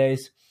film. And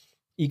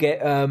you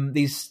get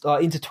these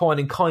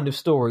intertwining kind of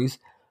stories,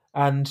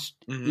 and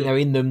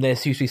in them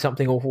there's usually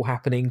something awful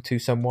happening to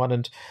someone.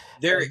 And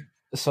there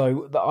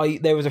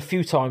was a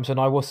few times when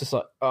I was just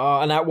like,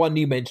 and that one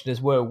you mentioned as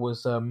well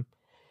was,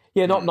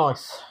 not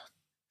nice.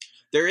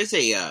 There is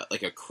a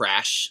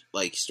Crash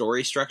like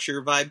story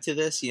structure vibe to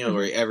this,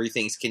 where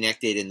everything's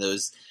connected, and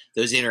those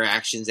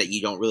interactions that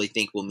you don't really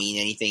think will mean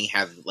anything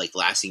have like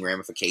lasting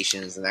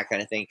ramifications and that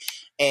kind of thing.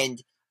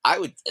 And I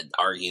would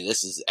argue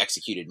this is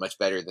executed much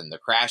better than the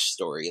Crash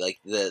story. Like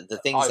the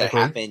things that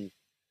happen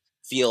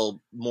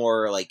feel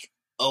more like,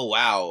 oh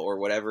wow, or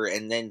whatever.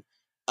 And then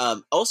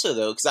also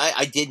though, because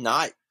I did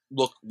not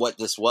look what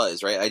this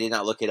was, right? I did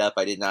not look it up.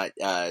 I did not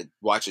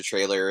watch a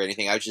trailer or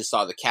anything. I just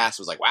saw the cast,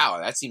 was like, wow,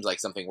 that seems like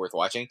something worth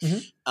watching.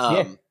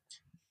 And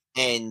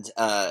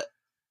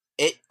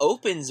it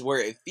opens where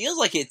it feels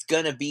like it's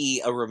gonna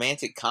be a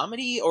romantic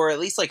comedy, or at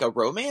least like a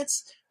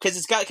romance, because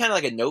it's got kind of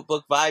like a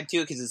Notebook vibe to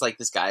it, because it's like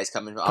this guy's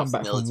coming off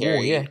the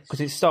military,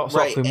 because it starts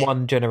off in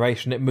one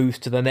generation, it moves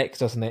to the next,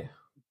 doesn't it?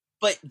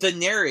 But the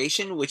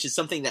narration, which is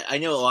something that I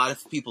know a lot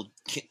of people,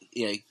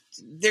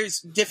 there's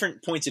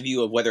different points of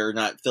view of whether or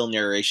not film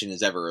narration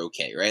is ever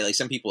okay, right? Like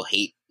some people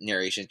hate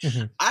narration.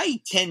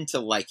 I tend to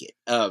like it,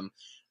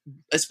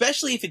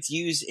 especially if it's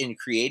used in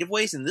creative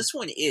ways. And this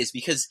one is,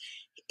 because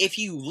if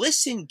you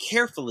listen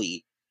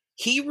carefully,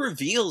 he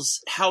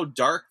reveals how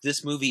dark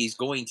this movie is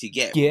going to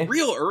get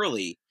real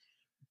early,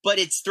 but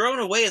it's thrown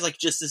away as like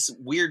just this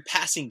weird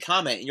passing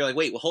comment. And you're like,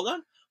 wait, well, hold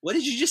on. What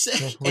did you just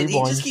say? And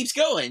he just keeps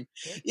going.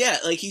 Yeah,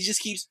 like he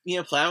just keeps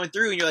plowing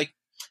through, and you're like,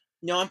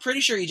 no, I'm pretty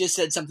sure he just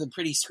said something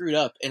pretty screwed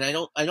up, and I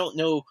don't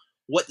know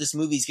what this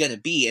movie's gonna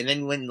be. And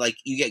then when like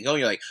you get going,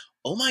 you're like,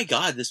 oh my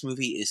god, this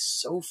movie is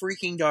so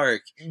freaking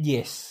dark.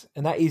 Yes,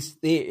 and that is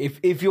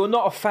if you're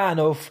not a fan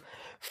of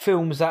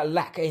films that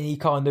lack any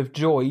kind of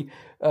joy,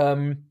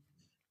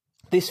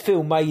 this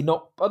film may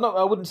not.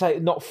 I wouldn't say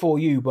not for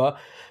you, but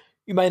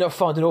you may not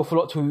find an awful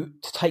lot to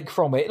take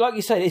from it. Like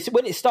you say,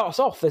 when it starts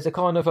off, there's a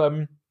kind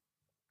of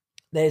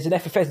there's an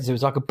effervescence.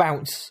 There's like a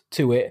bounce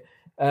to it,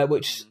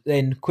 which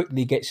then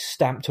quickly gets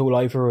stamped all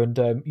over and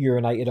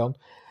urinated on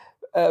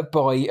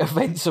by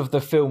events of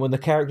the film and the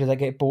characters that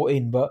get brought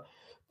in. But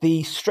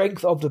the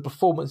strength of the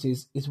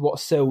performances is what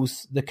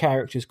sells the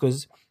characters,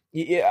 because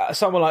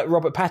someone like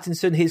Robert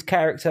Pattinson, his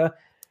character,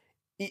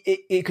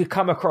 it could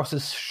come across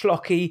as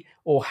schlocky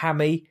or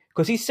hammy,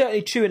 because he's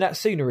certainly chewing that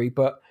scenery,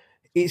 but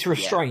it's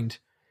restrained.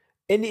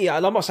 Yeah.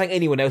 And I'm not saying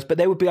anyone else, but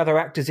there would be other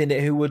actors in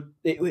it who would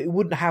it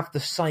wouldn't have the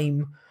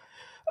same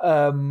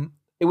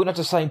it wouldn't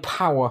have the same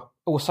power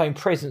or same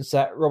presence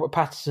that Robert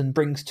Pattinson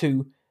brings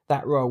to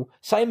that role.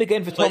 Same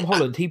again for Tom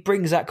Holland. He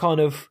brings that kind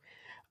of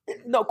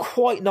not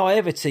quite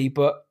naivety,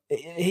 but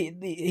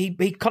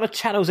he kind of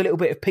channels a little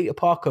bit of Peter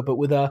Parker, but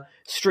with a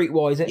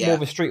more of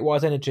a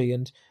streetwise energy.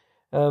 And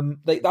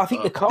I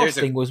think the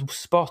casting was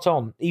spot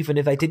on, even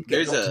if they didn't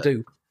get what to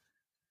do.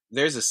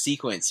 There's a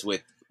sequence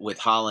with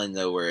Holland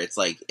though, where it's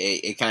like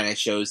it kind of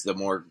shows the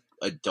more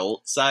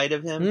adult side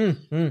of him,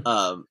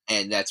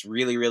 and that's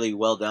really, really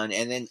well done.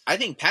 And then I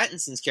think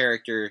Pattinson's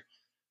character,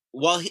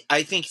 while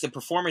I think the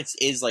performance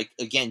is like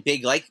again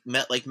big, like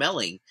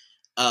Melling,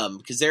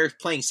 because they're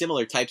playing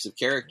similar types of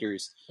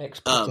characters.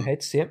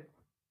 Heads, yep.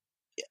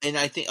 And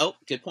I think,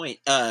 good point.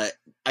 I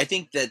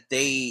think that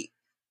they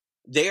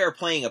are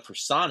playing a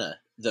persona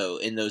though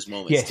in those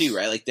moments too,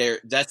 right? Like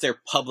that's their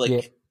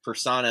public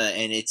persona,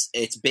 and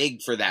it's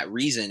big for that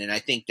reason, and I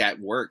think that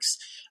works.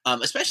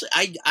 Especially,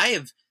 I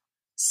have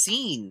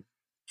seen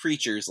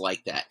preachers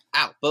like that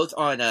out both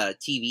on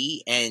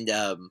TV and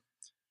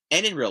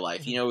and in real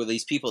life,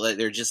 these people that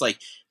they're just like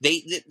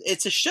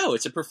it's a show,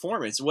 it's a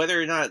performance. Whether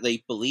or not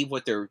they believe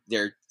what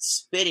they're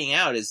spitting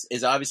out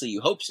is obviously,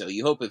 you hope so.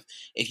 You hope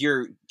if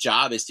your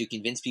job is to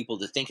convince people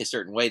to think a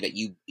certain way, that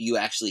you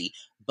actually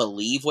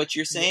believe what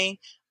you're saying.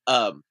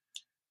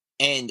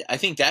 And I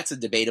think that's a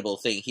debatable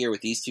thing here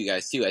with these two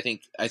guys too.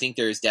 I think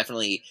there's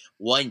definitely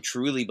one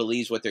truly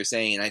believes what they're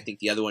saying, and I think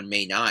the other one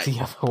may not.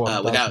 The other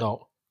one does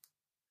not.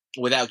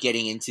 Without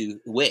getting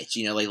into which,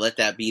 let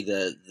that be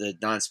the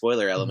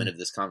non-spoiler element of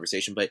this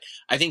conversation. But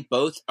I think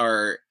both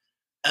are,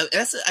 I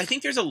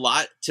think there's a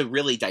lot to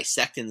really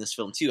dissect in this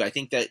film too. I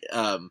think that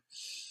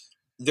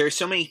there's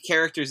so many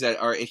characters that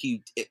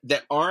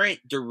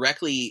aren't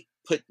directly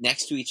put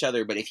next to each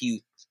other, but if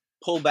you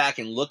pull back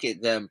and look at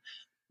them,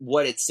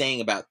 what it's saying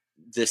about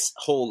this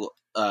whole,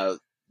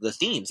 the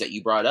themes that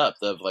you brought up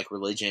of like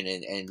religion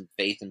and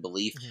faith and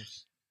belief.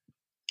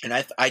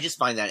 And I just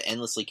find that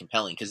endlessly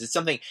compelling, because it's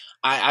something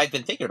I've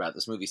been thinking about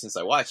this movie since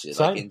I watched it,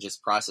 like, and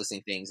just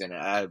processing things. And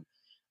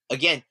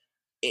again,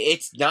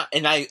 it's not.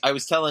 And I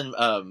was telling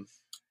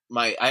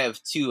I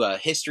have two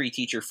history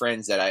teacher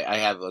friends that I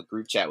have a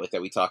group chat with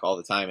that we talk all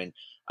the time. And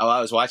while I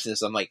was watching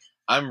this, I'm like,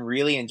 I'm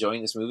really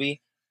enjoying this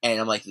movie,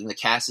 and I'm like, the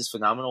cast is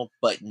phenomenal,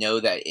 but know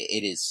that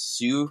it is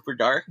super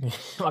dark.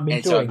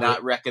 And so I'm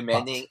not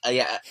recommending.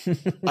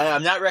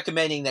 I'm not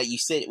recommending that you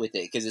sit with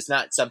it, because it's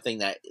not something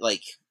that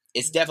like.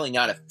 It's definitely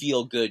not a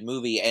feel-good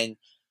movie. And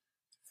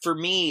for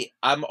me,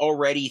 I'm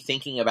already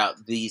thinking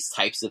about these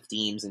types of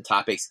themes and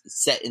topics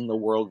set in the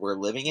world we're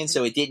living in.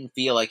 So it didn't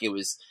feel like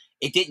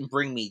it didn't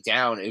bring me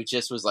down. It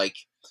just was like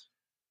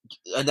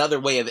another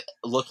way of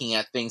looking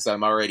at things that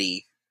I'm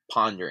already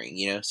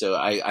pondering, So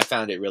I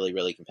found it really,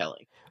 really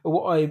compelling.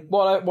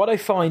 What I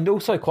find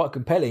also quite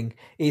compelling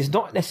is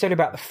not necessarily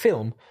about the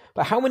film,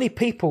 but how many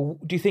people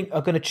do you think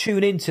are going to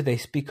tune into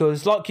this?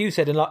 Because like you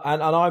said, and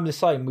I'm the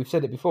same, we've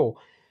said it before,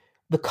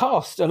 the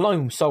cast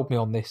alone sold me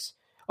on this.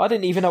 I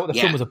didn't even know what the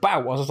film was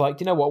about. I was like,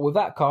 do you know what? With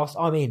that cast,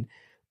 I'm in.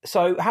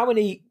 So how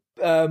many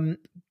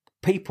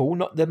people,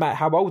 not no matter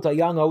how old or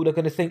young, old, are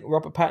going to think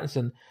Robert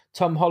Pattinson,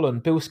 Tom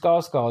Holland, Bill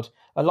Skarsgård,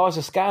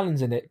 Eliza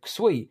Scanlen's in it?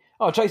 Sweet.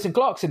 Oh, Jason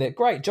Clarke's in it.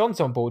 Great. John's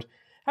on board.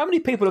 How many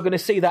people are going to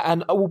see that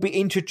and will be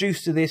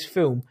introduced to this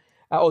film,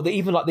 or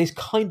even like this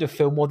kind of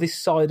film, or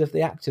this side of the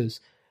actors,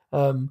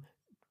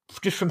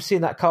 just from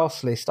seeing that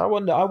cast list? I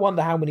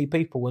wonder how many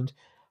people, and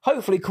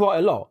hopefully quite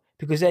a lot.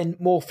 Because then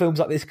more films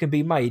like this can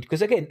be made.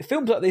 Because again,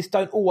 films like this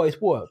don't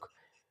always work,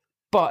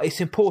 but it's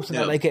important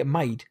that they get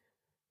made,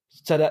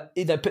 so that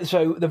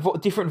so the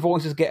different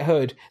voices get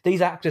heard.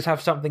 These actors have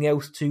something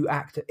else to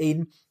act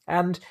in,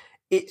 and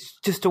it's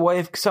just a way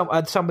of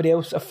somebody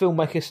else, a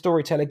filmmaker,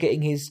 storyteller,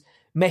 getting his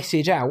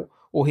message out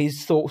or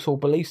his thoughts or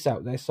beliefs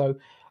out there. So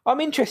I'm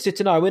interested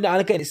to know. And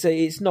again,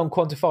 it's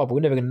non-quantifiable.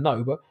 We're never going to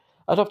know, but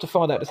I'd love to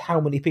find out just how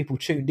many people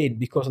tuned in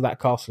because of that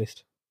cast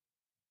list.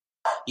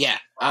 Yeah,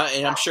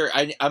 and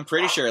I'm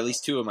pretty sure at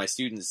least two of my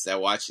students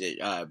that watched it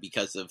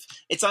because of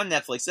it's on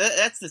Netflix.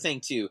 That's the thing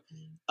too.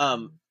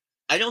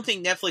 I don't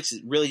think Netflix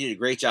really did a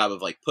great job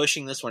of like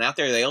pushing this one out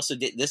there. They also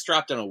did this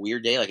dropped on a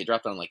weird day, like it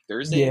dropped on like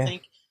Thursday, I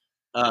think.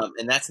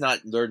 And that's not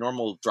their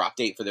normal drop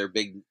date for their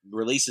big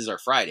releases are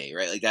Friday,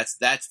 right? Like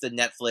that's the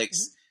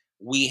Netflix.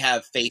 We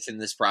have faith in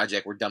this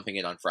project. We're dumping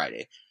it on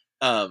Friday.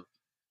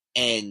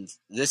 And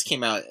this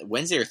came out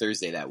Wednesday or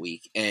Thursday that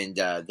week, and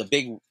the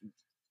big.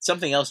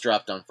 Something else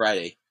dropped on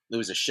Friday. There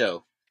was a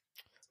show.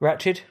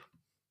 Ratched?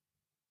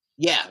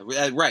 Yeah,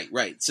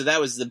 right. So that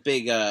was the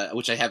big,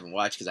 which I haven't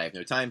watched because I have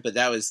no time, but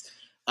that was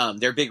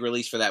their big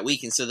release for that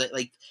week. And so that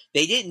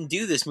they didn't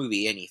do this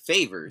movie any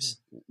favors,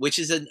 which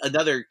is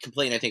another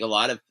complaint I think a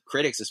lot of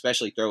critics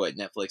especially throw at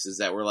Netflix, is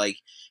that we're like,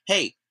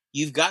 hey,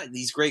 you've got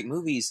these great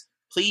movies.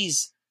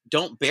 Please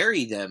don't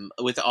bury them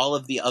with all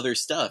of the other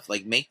stuff.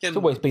 Like, make them. It's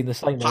always been the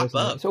same. Pop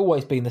up. It's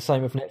always been the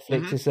same with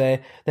Netflix. Is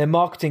their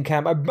marketing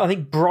campaign? I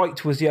think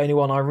Bright was the only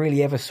one I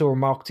really ever saw a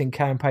marketing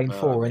campaign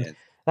for, and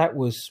that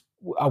was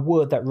a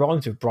word that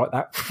rhymes with Bright.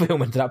 That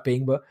film ended up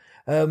being, but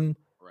but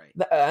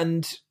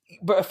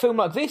a film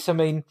like this, I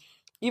mean,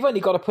 you've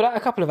only got to put out a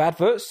couple of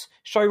adverts,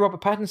 show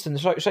Robert Pattinson,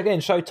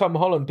 show Tom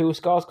Holland, Bill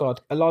Skarsgård,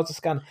 Eliza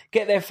Scanlen,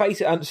 get their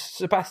face, and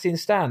Sebastian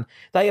Stan.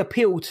 They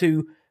appeal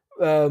to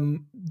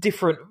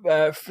different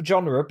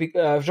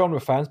genre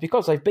fans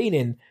because they've been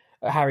in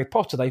Harry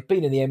Potter, they've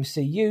been in the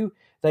MCU,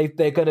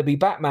 they're going to be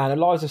Batman.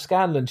 Eliza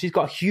Scanlen, she's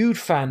got a huge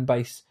fan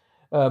base.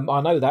 I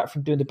know that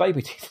from doing the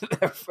Baby Teeth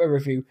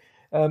review.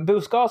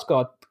 Bill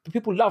Skarsgård,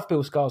 people love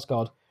Bill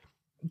Skarsgård.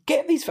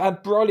 Get these.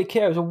 Briley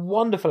Kerr is a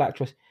wonderful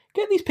actress.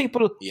 Get these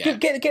people.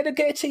 Get a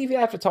TV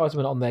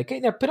advertisement on there.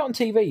 Put it on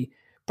TV.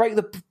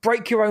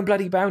 Break your own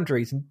bloody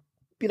boundaries, and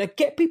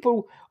get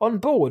people on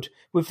board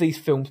with these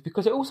films,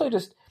 because it also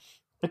just.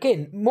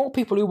 Again, more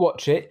people who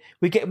watch it,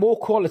 we get more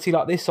quality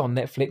like this on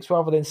Netflix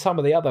rather than some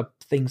of the other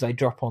things they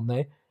drop on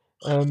there.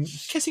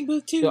 Kissing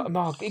Booth 2.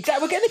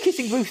 Exactly, we're getting the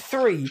Kissing Booth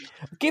 3.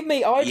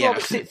 I'd rather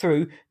sit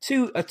through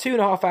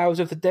 2.5 hours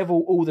of The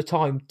Devil All the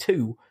Time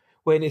 2,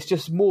 when it's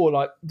just more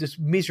like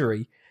just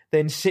misery,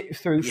 than sit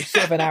through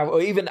 7 hours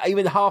or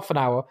even half an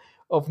hour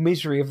of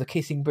misery of the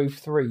Kissing Booth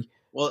 3.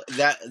 Well,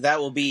 that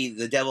will be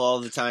The Devil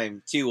All the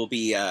Time too. Will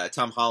be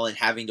Tom Holland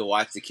having to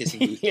watch the Kissing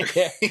Booth.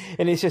 Yeah,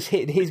 and it's just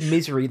hitting his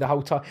misery the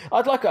whole time.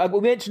 We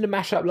mentioned a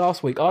mashup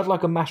last week. I'd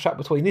like a mashup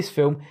between this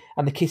film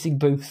and the Kissing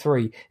Booth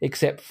 3,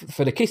 except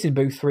for the Kissing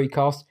Booth 3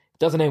 cast, it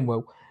doesn't end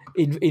well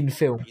in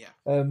film.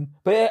 Yeah.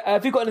 But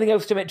have you got anything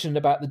else to mention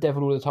about The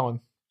Devil All the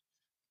Time?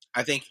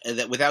 I think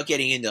that without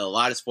getting into a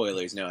lot of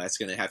spoilers, no, that's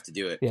going to have to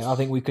do it. Yeah, I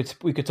think we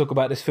could talk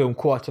about this film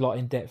quite a lot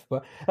in depth.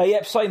 But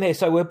yep, same here.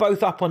 So we're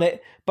both up on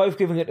it, both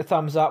giving it a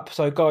thumbs up.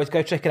 So guys,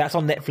 go check it out. It's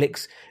on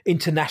Netflix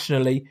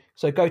internationally.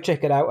 So go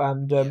check it out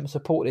and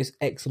support this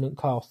excellent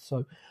cast.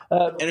 So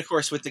and of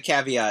course, with the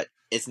caveat,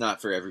 it's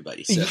not for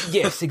everybody. So.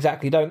 Yes,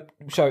 exactly. Don't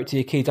show it to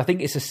your kids. I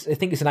think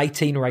it's an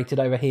 18 rated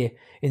over here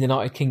in the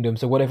United Kingdom.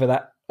 So whatever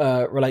that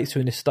relates to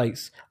in the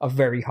States are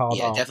very hard.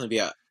 Yeah, definitely be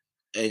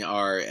an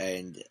R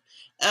and.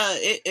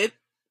 I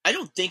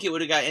don't think it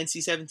would have got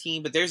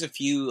NC-17, but there's a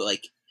few,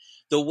 like,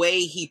 the way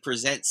he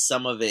presents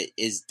some of it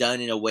is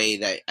done in a way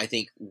that I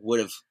think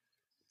would have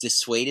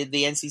dissuaded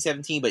the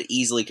NC-17, but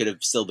easily could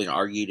have still been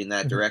argued in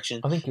that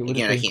direction. I think it would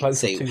have been I can't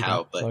say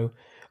how, but so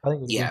I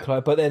think it would have been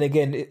close. But then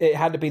again, it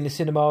had to be in the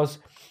cinemas.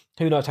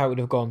 Who knows how it would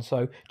have gone?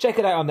 So check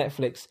it out on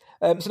Netflix.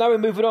 So now we're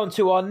moving on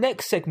to our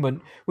next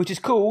segment, which is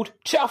called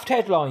Chuffed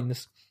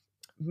Headlines.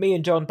 Me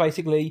and John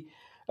basically...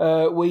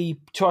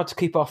 we try to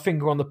keep our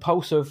finger on the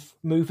pulse of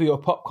movie or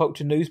pop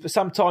culture news, but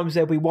sometimes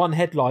there'll be one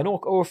headline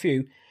or a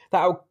few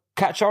that'll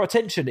catch our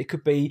attention. It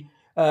could be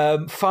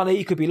funny,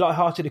 it could be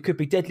lighthearted, it could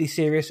be deadly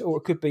serious, or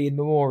it could be in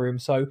memoriam.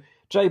 So,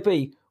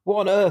 JB,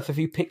 what on earth have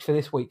you picked for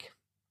this week?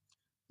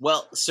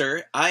 Well,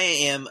 sir, I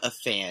am a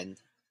fan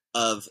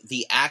of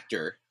the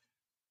actor,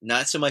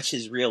 not so much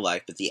his real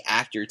life, but the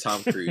actor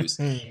Tom Cruise.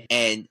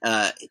 And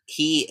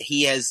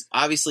he has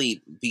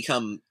obviously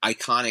become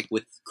iconic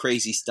with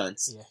crazy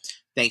stunts. Yeah.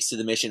 Thanks to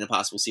the Mission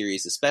Impossible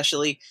series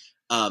especially.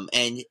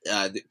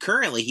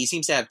 Currently, he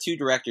seems to have two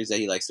directors that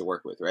he likes to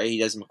work with, right? He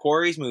does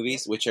McQuarrie's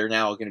movies, which are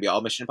now going to be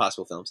all Mission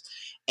Impossible films,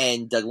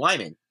 and Doug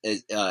Liman, who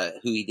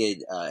he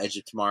did Edge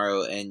of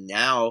Tomorrow. And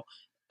now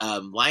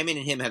Liman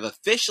and him have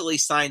officially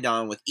signed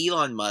on with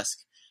Elon Musk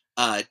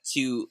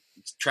to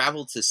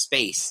travel to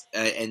space,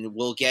 and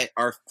we'll get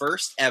our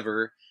first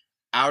ever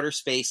outer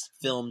space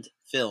filmed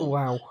film.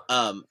 Wow.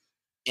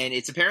 And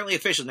it's apparently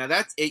official. Now,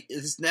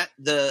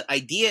 the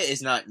idea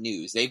is not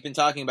news. They've been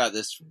talking about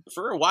this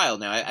for a while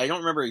now. I don't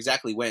remember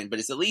exactly when, but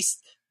it's at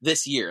least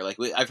this year. Like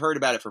I've heard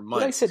about it for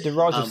months. Well, they said the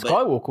Rise of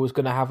Skywalker was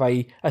going to have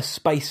a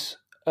space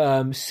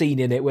scene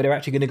in it where they're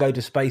actually going to go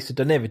to space.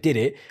 They never did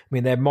it. I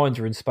mean, their minds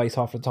are in space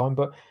half the time,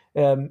 but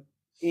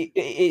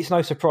it's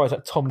no surprise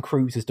that Tom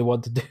Cruise is the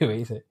one to do it,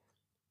 is it?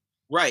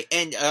 Right,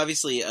 and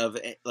obviously,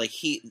 there's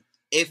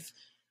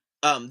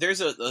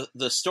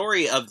the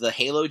story of the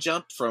Halo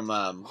jump from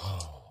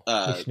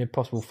Mission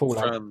Impossible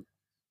Fallout.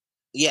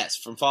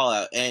 From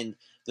Fallout, and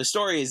the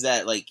story is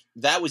that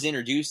that was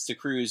introduced to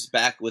Cruise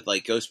back with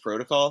Ghost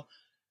Protocol,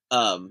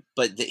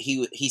 but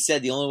he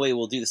said the only way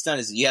we'll do the stunt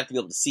is you have to be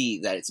able to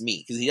see that it's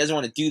me, because he doesn't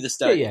want to do the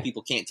stunt if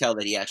people can't tell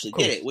that he actually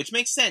did it, which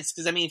makes sense,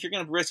 because I mean if you're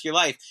going to risk your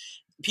life,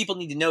 people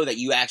need to know that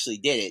you actually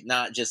did it,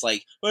 not just well,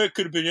 it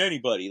could have been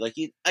anybody.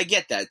 I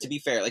get that, to be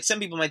fair. Some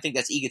people might think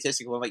that's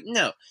egotistical. I'm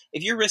no,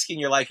 if you're risking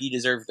your life, you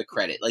deserve the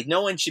credit.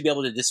 No one should be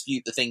able to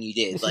dispute the thing you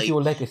did. This is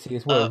your legacy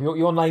as well.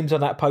 Your name's on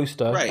that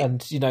poster, right. And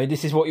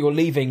this is what you're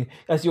leaving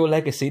as your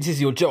legacy. This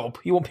is your job.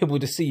 You want people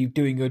to see you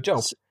doing your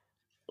job.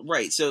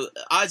 Right. So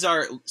odds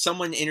are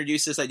someone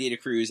introduced this idea to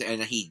Cruise,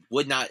 and he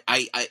would not.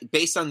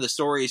 Based on the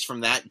stories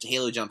from that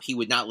Halo jump, he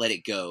would not let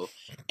it go,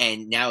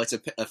 and now it's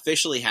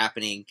officially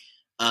happening.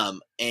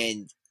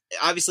 And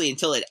obviously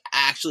until it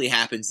actually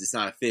happens, it's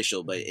not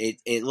official, but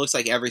it looks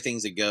like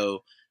everything's a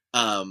go.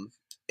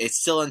 It's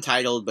still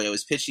untitled, but it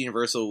was pitched to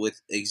Universal with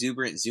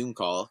exuberant Zoom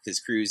call, because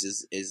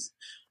Cruise is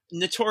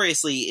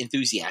notoriously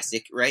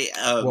enthusiastic, right?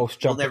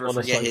 We'll never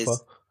forget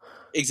his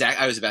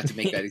exact. I was about to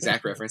make that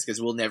exact reference,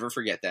 because we'll never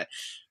forget that.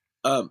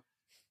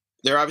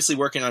 They're obviously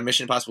working on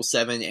Mission Impossible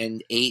 7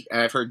 and 8.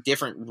 I've heard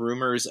different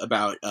rumors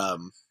about,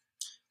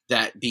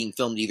 that being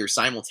filmed either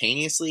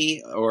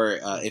simultaneously or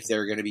if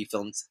they're going to be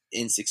filmed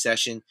in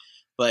succession.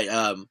 But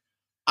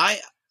I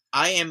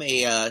am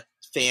a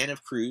fan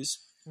of Cruise,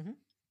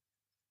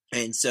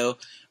 and so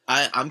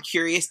I'm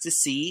curious to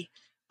see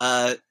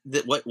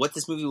what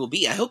this movie will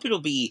be. I hope it'll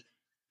be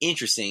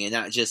interesting and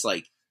not just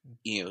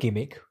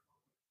gimmicky.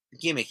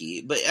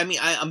 But I mean,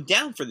 I'm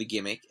down for the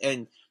gimmick,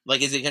 and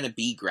is it going to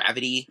be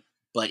Gravity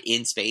but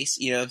in space?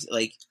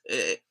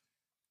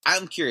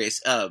 I'm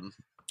curious.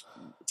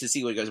 To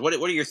see what it goes. What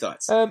are your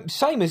thoughts?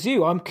 Same as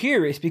you. I'm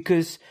curious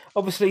because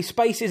obviously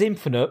space is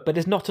infinite, but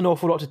there's not an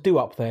awful lot to do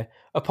up there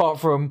apart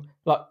from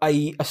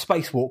a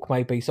spacewalk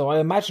maybe. So I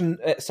imagine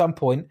at some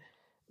point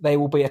there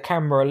will be a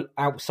camera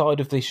outside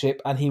of the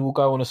ship, and he will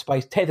go on a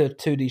space tethered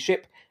to the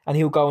ship, and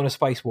he'll go on a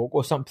spacewalk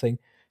or something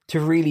to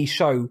really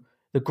show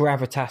the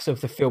gravitas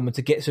of the film and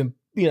to get some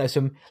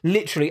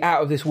literally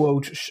out of this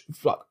world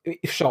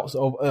shots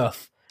of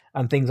Earth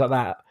and things like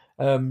that.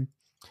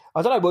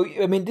 I don't know.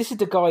 Well, I mean, this is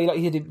the guy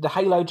he did the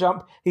Halo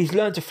jump. He's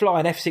learned to fly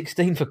an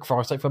F-16 for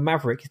Christ's sake, for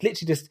Maverick. It's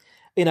literally just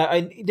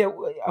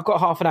I've got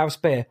half an hour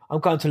spare. I'm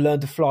going to learn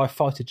to fly a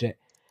fighter jet.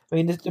 I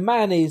mean, the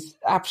man is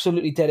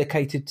absolutely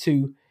dedicated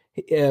to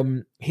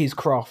his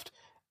craft,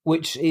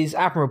 which is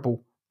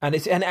admirable, and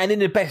in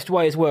the best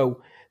way as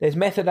well. There's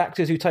method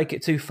actors who take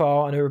it too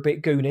far and are a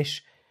bit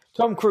goonish.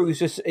 Tom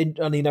Cruise and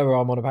you know who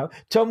I'm on about.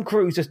 Tom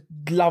Cruise just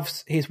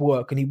loves his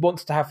work, and he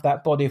wants to have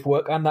that body of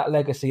work and that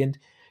legacy. And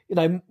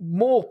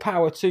more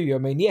power to you. I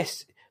mean,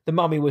 yes, The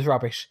Mummy was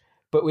rubbish,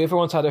 but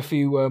everyone's had a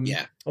few.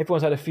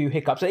 Everyone's had a few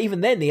hiccups. And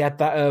even then, he had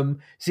that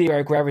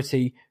zero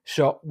gravity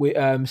shot with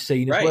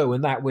scene as well,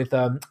 and that with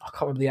I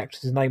can't remember the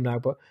actress's name now,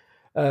 but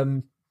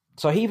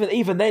so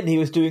even then he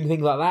was doing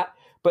things like that.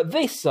 But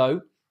this,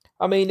 though,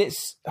 I mean, it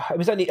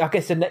was only, I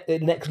guess, the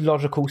next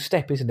logical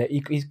step, isn't it?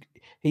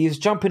 He is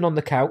jumping on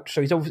the couch, so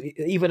he's obviously,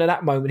 even at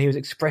that moment, he was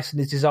expressing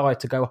his desire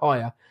to go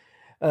higher.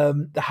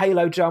 The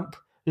Halo jump,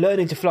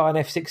 learning to fly an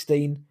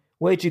F-16.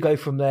 Where do you go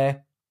from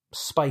there?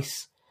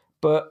 Space.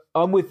 But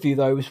I'm with you,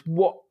 though.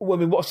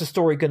 What's the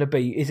story going to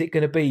be? Is it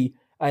going to be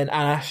an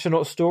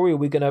astronaut story? Are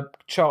we going to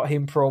chart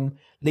him from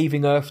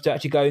leaving Earth to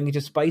actually going into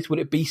space? Will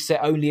it be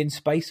set only in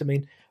space? I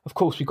mean, of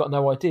course, we've got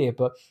no idea.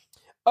 But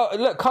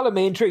look, colour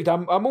me intrigued.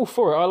 I'm all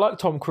for it. I like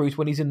Tom Cruise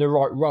when he's in the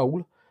right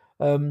role.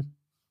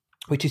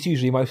 Which is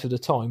usually most of the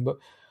time. But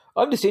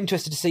I'm just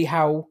interested to see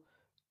how,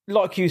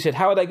 like you said,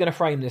 how are they going to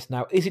frame this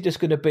now? Is it just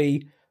going to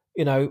be,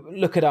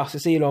 look at us,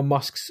 it's Elon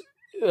Musk's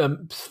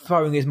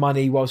throwing his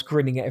money whilst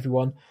grinning at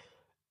everyone,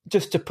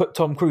 just to put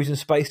Tom Cruise in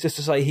space, just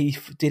to say he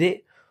did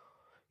it?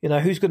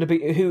 Who's going to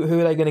be, who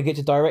are they going to get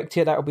to direct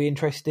it? That'll be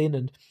interesting.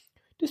 And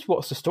just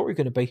what's the story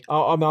going to be?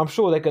 I'm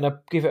sure they're going to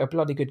give it a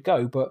bloody good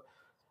go, but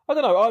I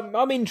don't know.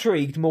 I'm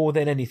intrigued more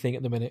than anything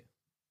at the minute.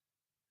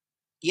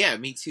 Yeah,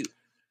 me too.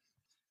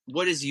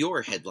 What is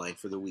your headline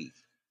for the week?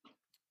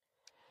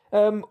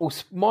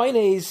 Mine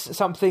is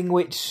something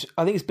which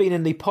I think has been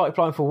in the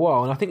pipeline for a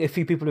while, and I think a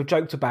few people have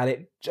joked about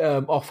it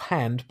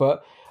offhand,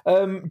 but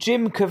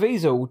Jim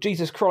Caviezel,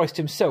 Jesus Christ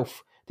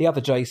himself, the other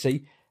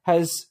JC,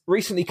 has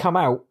recently come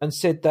out and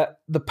said that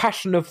The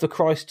Passion of the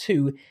Christ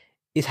 2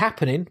 is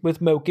happening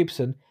with Mel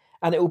Gibson,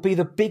 and it will be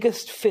the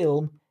biggest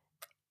film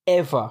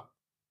ever.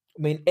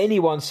 I mean,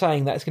 anyone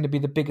saying that it's going to be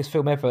the biggest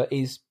film ever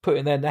is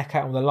putting their neck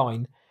out on the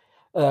line.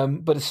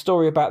 But a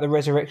story about the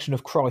resurrection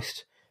of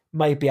Christ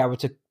may be able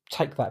to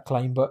take that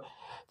claim. But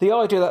the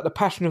idea that The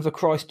Passion of the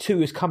Christ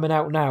 2 is coming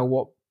out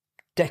now,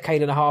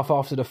 decade and a half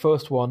after the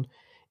first one,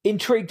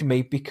 intrigued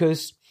me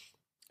because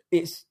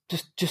it's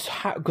just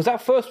because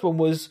that first one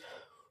was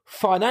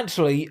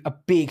financially a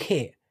big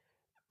hit.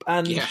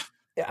 And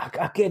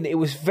again, it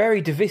was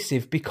very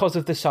divisive because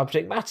of the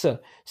subject matter.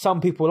 Some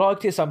people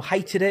liked it, some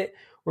hated it,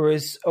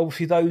 whereas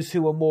obviously those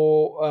who were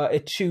more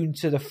attuned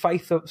to the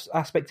faith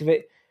aspect of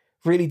it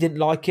really didn't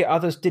like it.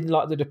 Others didn't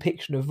like the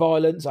depiction of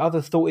violence.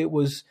 Others thought it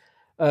was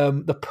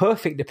the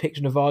perfect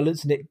depiction of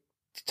violence, and it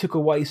took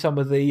away some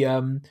of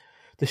the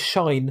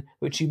shine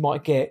which you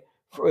might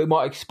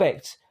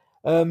expect.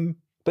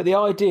 But the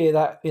idea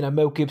that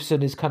Mel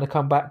Gibson has kind of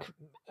come back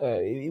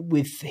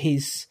with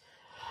his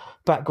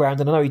background,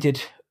 and I know he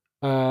did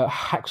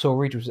Hacksaw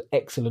Ridge was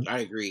excellent. I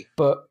agree,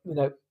 but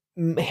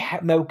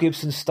Mel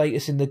Gibson's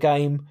status in the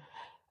game,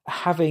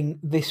 having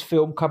this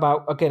film come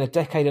out again a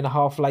decade and a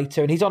half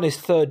later, and he's on his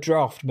third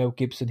draft, Mel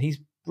Gibson. He's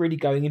really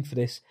going in for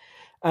this.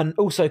 And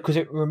also because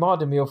it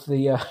reminded me of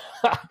the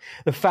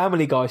the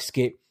Family Guy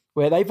skit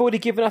where they've already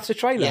given us a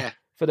trailer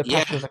for The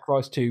Passion of the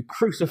Christ 2.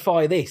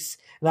 Crucify this.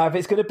 Now, if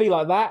it's going to be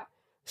like that,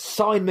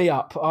 sign me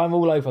up. I'm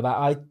all over that.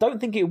 I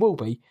don't think it will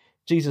be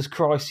Jesus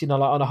Christ,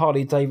 like on a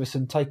Harley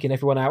Davidson taking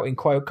everyone out in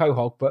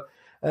Quahog. But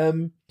I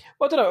don't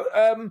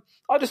know.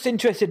 I'm just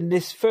interested in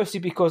this, firstly,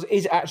 because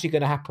is it actually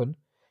going to happen?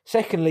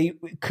 Secondly,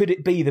 could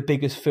it be the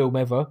biggest film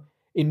ever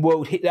in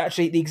world?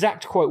 Actually, the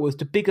exact quote was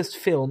the biggest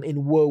film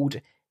in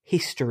world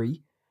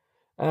history.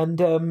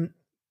 And I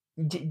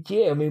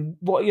mean,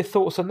 what are your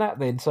thoughts on that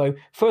then? So,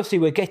 firstly,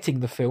 we're getting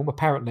the film.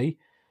 Apparently,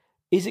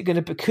 is it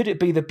going to? Could it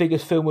be the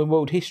biggest film in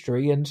world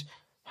history? And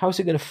how is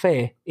it going to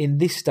fare in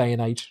this day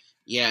and age?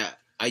 Yeah,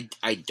 I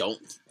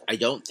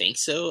don't think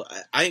so.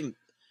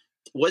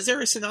 Was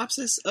there a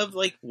synopsis of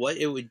what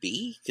it would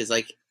be? Because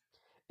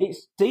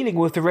it's dealing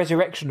with the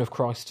resurrection of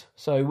Christ.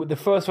 So the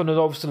first one is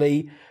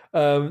obviously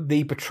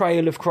the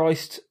betrayal of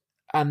Christ,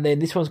 and then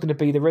this one's going to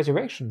be the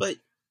resurrection. But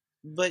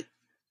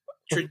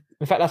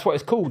in fact, that's what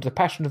it's called, the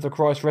Passion of the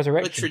Christ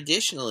Resurrection. But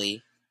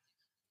traditionally,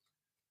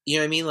 you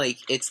know what I mean?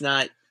 It's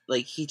not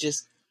he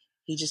just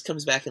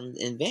comes back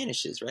and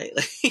vanishes, right?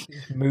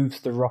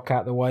 Moves the rock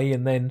out the way,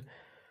 and then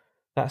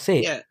that's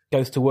it. Yeah.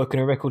 Goes to work in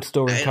a record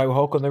store in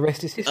Quahog, and the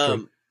rest is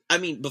history. I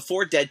mean,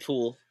 before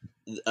Deadpool,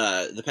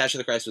 The Passion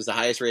of the Christ was the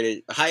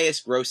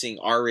highest grossing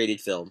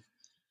R-rated film,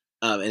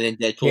 and then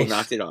Deadpool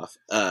knocked it off.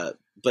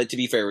 But to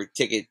be fair,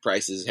 ticket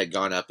prices had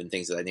gone up and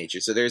things of that nature.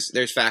 So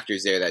there's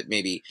factors there that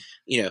maybe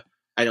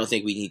I don't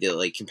think we need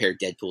to compare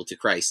Deadpool to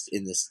Christ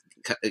in this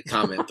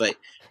comment, but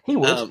he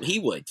would. He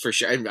would for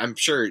sure. I'm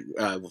sure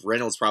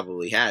Reynolds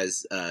probably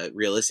has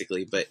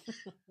realistically, but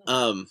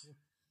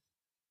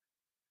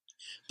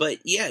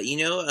yeah,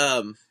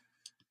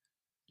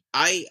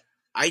 I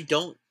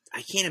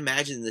I can't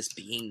imagine this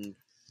being.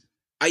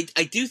 I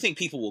do think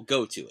people will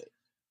go to it,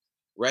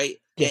 right?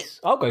 Yes,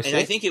 I'll go. And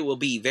I think it will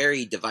be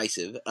very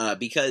divisive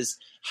because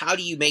how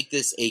do you make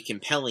this a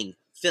compelling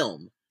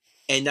film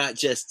and not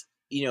just,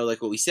 you know,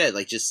 like what we said,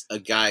 like just a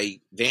guy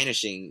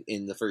vanishing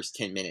in the first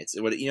 10 minutes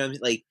or what, you know what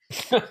I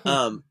mean?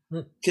 Like,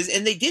 cause,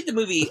 and they did the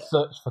movie,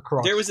 Search for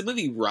Christ. There was a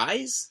movie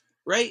Rise,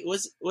 right?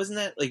 Wasn't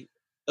that like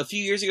a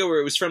few years ago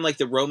where it was from like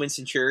the Roman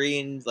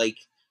centurion, like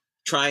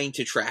trying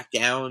to track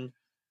down,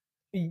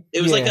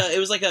 it was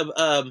like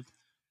a,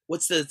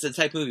 what's the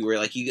type of movie where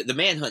like you get the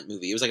Manhunt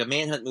movie? It was like a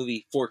Manhunt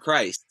movie for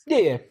Christ.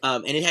 Yeah.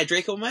 And it had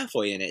Draco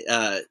Malfoy in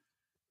it,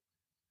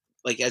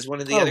 like as one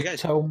of the other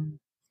guys.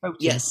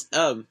 Yes.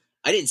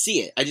 I didn't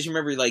see it. I just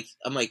remember like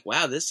I'm like,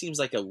 wow, this seems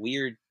like a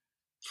weird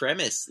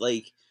premise.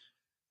 Like,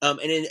 and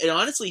it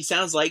honestly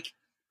sounds like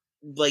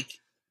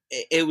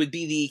it would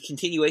be the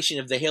continuation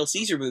of the Hail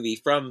Caesar movie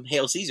from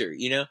Hail Caesar.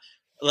 You know,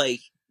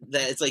 like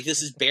that. It's like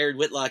this is Baird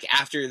Whitlock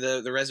after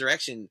the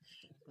resurrection.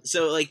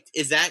 So, like,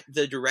 is that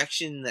the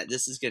direction that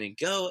this is going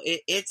to go?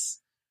 It's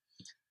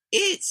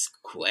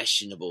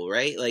questionable,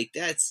 right? Like,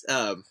 that's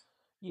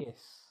yes,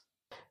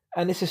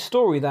 and it's a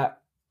story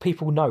that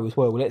people know as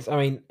well. I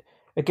mean,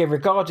 again,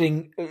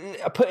 regarding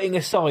putting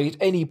aside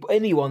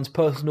anyone's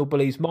personal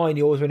beliefs, mine,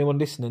 yours, or anyone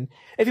listening,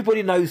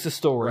 everybody knows the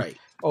story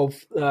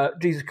of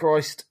Jesus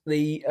Christ,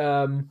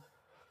 the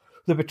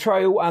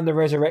betrayal and the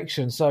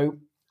resurrection. So,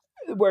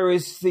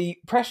 whereas the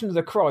Passion of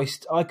the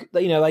Christ,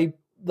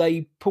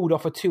 they pulled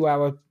off a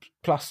 2-hour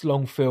plus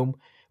long film,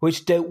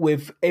 which dealt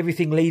with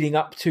everything leading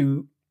up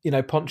to, you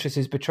know,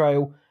 Pontius's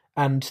betrayal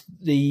and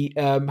the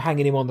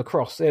hanging him on the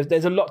cross.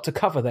 There's a lot to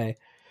cover there.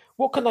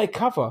 What can they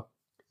cover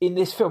in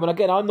this film? And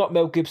again, I'm not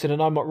Mel Gibson,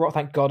 and I'm not,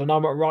 thank God, and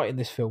I'm not writing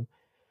this film.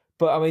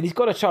 But I mean, he's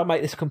got to try and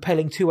make this a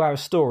compelling 2-hour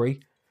story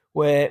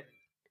where,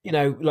 you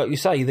know, like you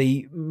say,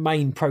 the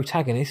main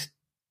protagonist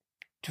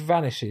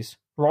vanishes,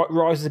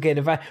 rises again.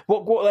 What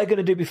are they going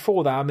to do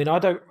before that? I mean,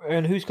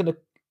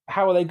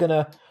 how are they going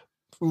to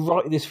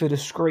write this for the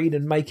screen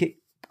and make it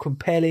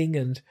compelling?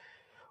 And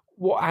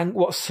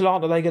what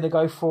slant are they going to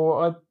go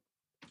for?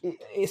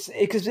 It's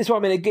what I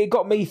mean. It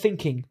got me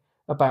thinking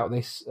about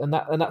this, and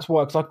that's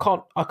why, because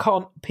I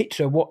can't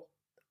picture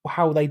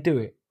how they do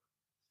it.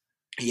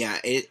 Yeah,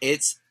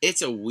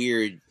 it's a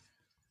weird.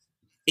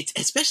 It's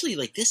especially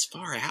like this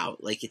far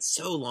out, like it's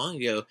so long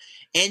ago,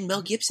 and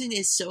Mel Gibson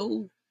is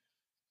so,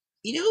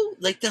 you know,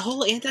 like the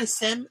whole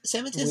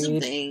anti-Semitism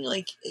thing.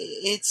 Like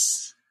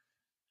it's.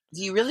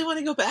 Do you really want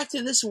to go back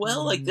to this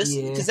well? Like this,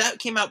 because that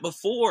came out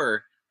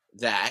before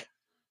that,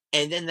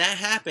 and then that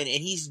happened, and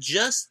he's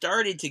just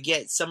started to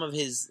get some of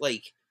his,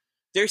 like,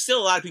 there's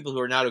still a lot of people who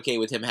are not okay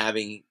with him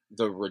having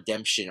the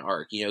redemption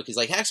arc, you know, because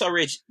like Hacksaw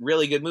Ridge,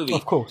 really good movie.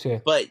 Of course, yeah.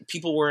 But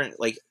people weren't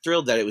like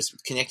thrilled that it was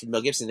connected to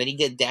Mel Gibson. Then he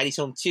did Daddy's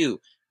Home 2,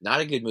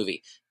 not a good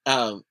movie.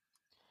 But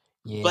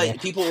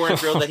people weren't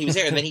thrilled that he was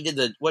there. And then he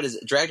did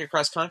Dragged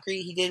Across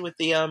Concrete he did with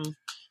the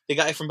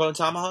guy from Bone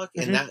Tomahawk,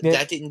 and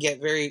that didn't get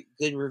very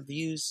good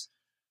reviews.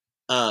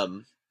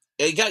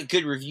 It got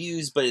good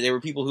reviews, but there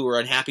were people who were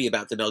unhappy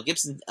about the Mel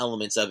Gibson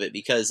elements of it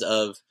because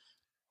of,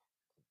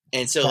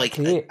 and so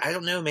exactly. Like I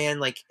don't know, man.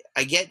 Like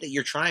I get that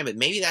you're trying, but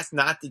maybe that's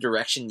not the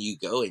direction you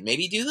go in.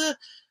 Maybe do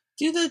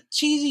the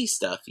cheesy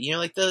stuff, you know,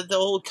 like the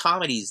old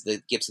comedies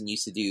that Gibson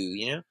used to do.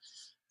 You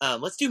know,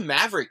 let's do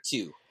Maverick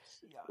 2,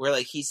 where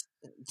like he's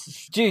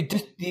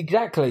dude,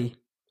 exactly.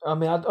 I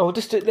mean,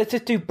 let's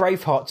just do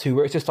Braveheart 2,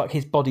 where it's just like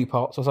his body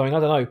parts or something. I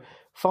don't know.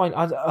 Fine,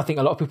 I think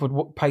a lot of people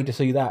would pay to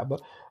see that,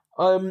 but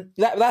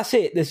that's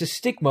it. There's a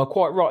stigma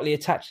quite rightly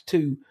attached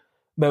to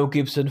Mel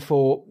Gibson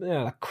for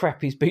the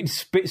crap he's been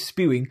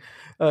spewing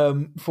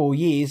for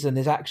years and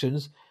his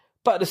actions.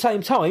 But at the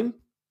same time,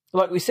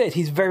 like we said,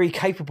 he's very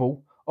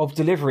capable of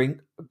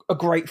delivering a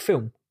great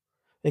film.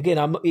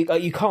 Again,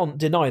 you can't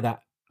deny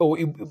that. Or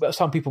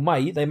some people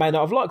they may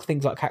not have liked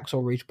things like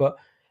Hacksaw Ridge, but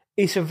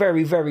it's a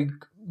very, very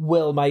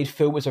well-made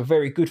film. It's a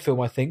very good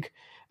film, I think.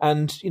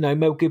 And, you know,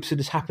 Mel Gibson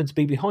just happened to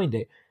be behind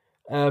it.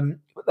 And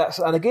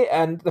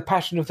The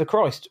Passion of the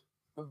Christ,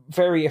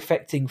 very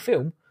affecting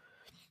film.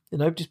 You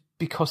know, just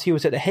because he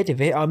was at the head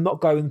of it, I'm not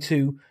going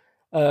to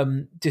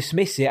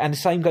dismiss it. And the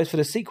same goes for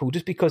the sequel.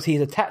 Just because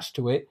he's attached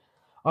to it,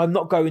 I'm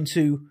not going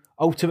to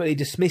ultimately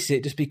dismiss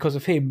it just because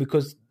of him.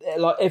 Because,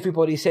 like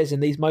everybody says in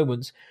these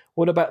moments,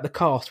 what about the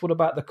cast? What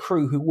about the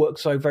crew who worked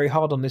so very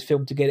hard on this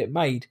film to get it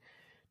made?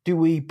 Do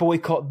we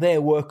boycott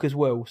their work as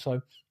well?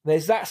 So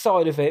there's that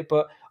side of it,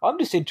 but I'm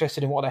just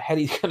interested in what the hell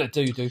he's going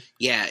to do, dude.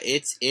 Yeah,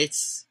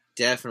 it's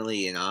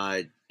definitely an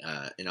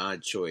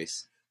odd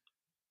choice.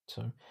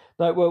 So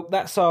no, well,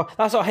 that's our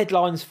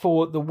headlines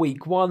for the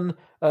week. One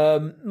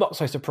not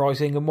so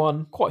surprising, and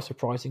one quite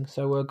surprising.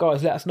 So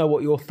guys, let us know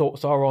what your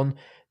thoughts are on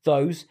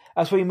those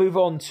as we move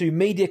on to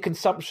media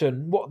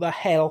consumption. What the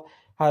hell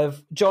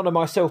have John and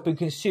myself been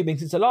consuming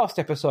since the last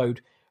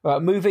episode?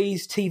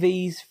 Movies,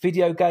 TVs,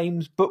 video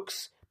games,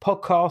 books,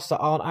 podcasts that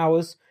aren't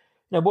ours.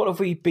 Now, what have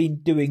we been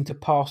doing to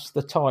pass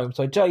the time?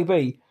 So,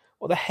 JB,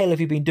 what the hell have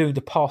you been doing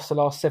to pass the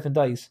last 7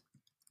 days?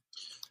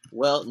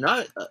 Well,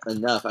 not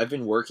enough. I've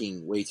been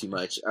working way too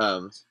much.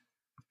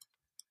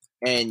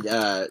 And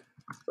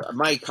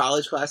my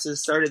college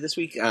classes started this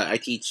week. I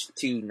teach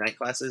 2 night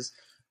classes,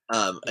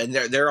 and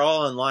they're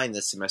all online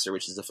this semester,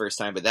 which is the first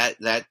time. But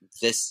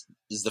this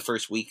is the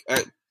first week.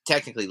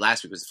 Technically,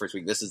 last week was the first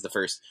week. This is the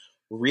first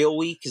real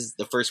week, because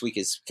the first week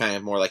is kind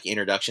of more like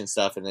introduction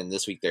stuff, and then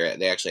this week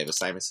they actually have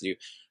assignments to do.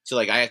 So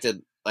like I have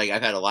to, like,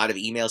 I've had a lot of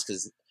emails,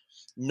 because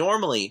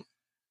normally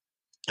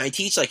I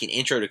teach like an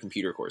intro to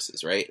computer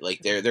courses, right?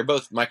 Like they're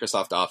both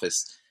Microsoft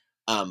Office,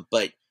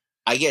 but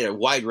I get a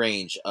wide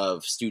range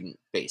of student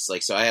base.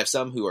 Like, so I have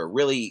some who are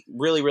really,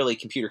 really, really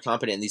computer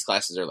competent, and these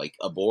classes are like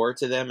a bore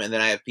to them. And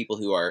then I have people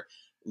who are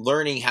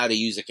learning how to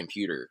use a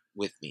computer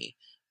with me.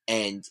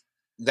 And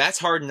that's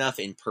hard enough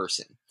in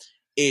person.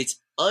 It's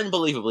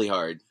unbelievably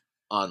hard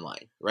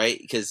online, right?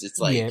 Because it's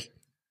like,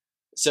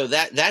 so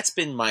that's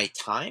been my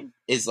time,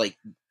 is like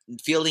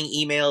fielding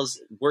emails,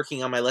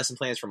 working on my lesson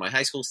plans for my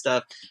high school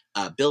stuff,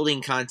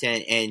 building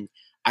content, and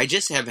I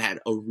just have had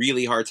a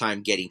really hard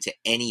time getting to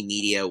any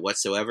media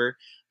whatsoever.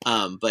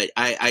 But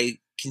I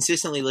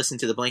consistently listen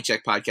to the Blank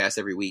Check podcast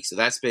every week, so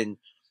that's been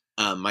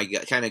my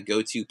kind of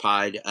go-to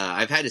pod.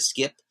 I've had to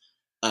skip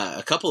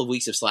a couple of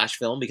weeks of Slash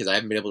Film because I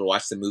haven't been able to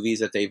watch the movies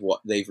that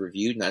they've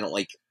reviewed, and I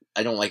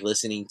don't like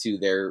listening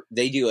to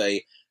they do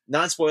a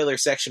non-spoiler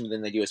section, but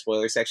then they do a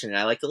spoiler section, and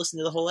I like to listen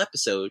to the whole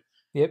episode.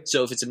 Yep.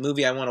 So if it's a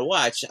movie I want to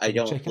watch, I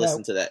don't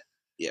listen to that.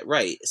 Yeah,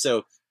 right.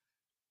 So,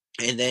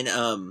 and then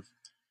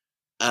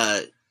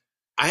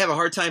I have a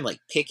hard time like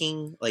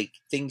picking like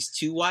things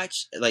to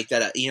watch like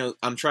that.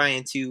 I'm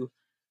trying to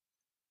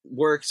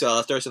work, so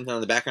I'll throw something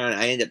on the background.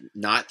 I end up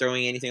not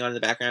throwing anything on in the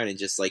background and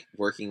just like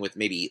working with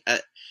maybe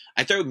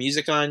I throw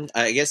music on.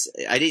 I guess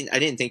I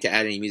didn't think to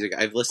add any music.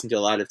 I've listened to a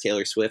lot of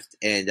Taylor Swift,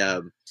 and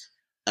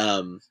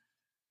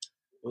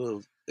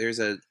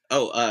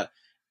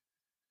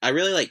I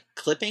really like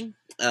Clipping.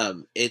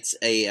 It's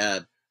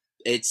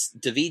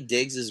Daveed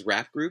Diggs'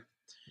 rap group.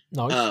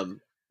 Nice.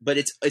 But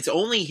it's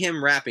only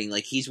him rapping.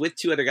 Like, he's with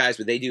 2 other guys,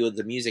 but they do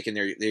the music, and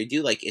they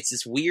do like, it's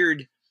this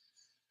weird,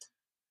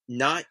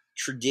 not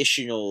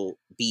traditional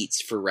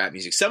beats for rap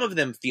music. Some of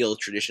them feel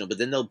traditional, but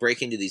then they'll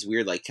break into these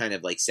weird, like, kind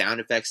of like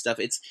sound effects stuff.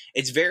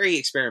 It's very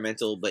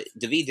experimental, but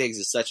Daveed Diggs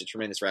is such a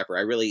tremendous rapper.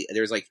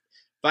 There's like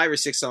 5 or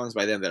 6 songs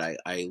by them that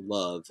I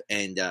love.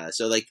 And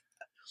so like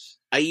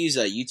I use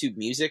YouTube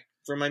Music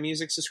for my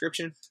music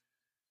subscription.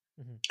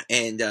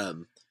 And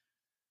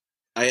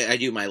I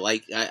do my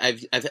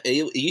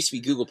it used to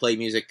be Google Play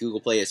Music.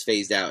 Google Play has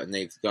phased out, and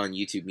they've gone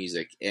YouTube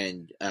Music.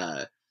 And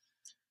I've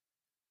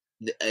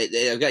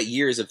got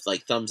years of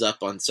like thumbs up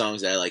on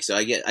songs that I like. So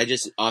I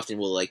just often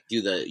will like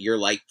do the your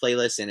like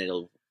playlist, and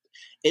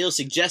it'll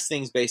suggest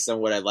things based on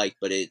what I like,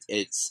 but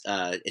it's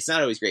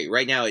not always great.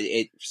 Right now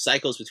it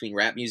cycles between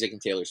rap music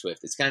and Taylor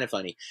Swift. It's kind of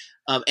funny.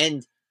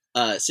 And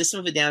System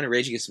of a Down and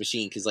Rage Against the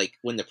Machine, because like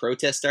when the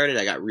protest started,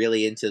 I got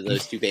really into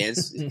those 2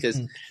 bands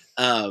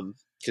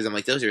because I'm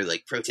like, those are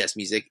like protest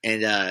music.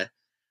 And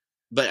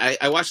but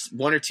I watched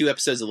 1 or 2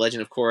 episodes of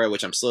Legend of Korra,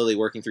 which I'm slowly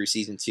working through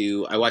season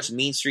 2. I watched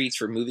Mean Streets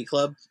for Movie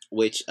Club,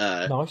 which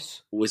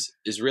nice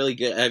is really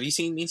good. Have you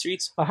seen Mean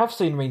Streets? I have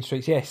seen Mean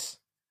Streets, yes.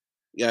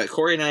 Yeah,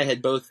 Corey and I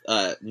had both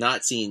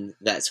not seen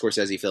that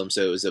Scorsese film,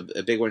 so it was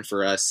a big one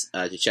for us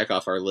to check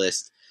off our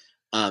list.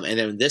 And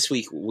then this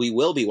week we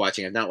will be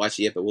watching, I've not watched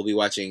it yet, but we'll be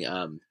watching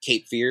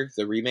Cape Fear,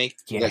 the remake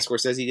that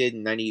Scorsese did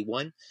in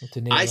 91.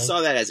 I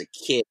saw that as a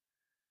kid,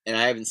 and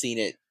I haven't seen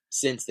it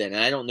since then.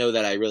 And I don't know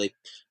that I really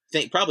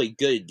think, probably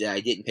good that I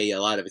didn't pay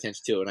a lot of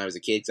attention to it when I was a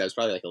kid, because I was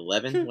probably like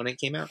 11 when it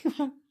came out.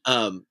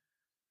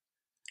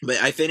 But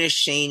I finished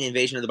Shane,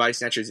 Invasion of the Body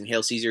Snatchers, and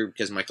Hail Caesar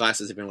because my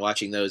classes have been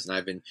watching those, and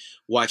I've been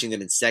watching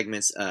them in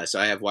segments. So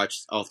I have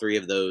watched all 3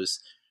 of those.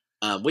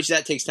 Which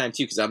that takes time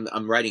too, because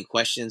I'm writing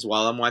questions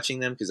while I'm watching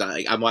them, because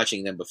I'm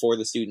watching them before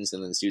the students,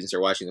 and then the students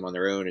are watching them on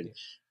their own and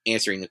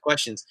answering the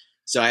questions.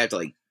 So I have to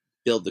like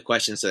build the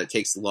questions, so it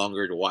takes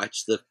longer to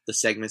watch the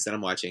segments that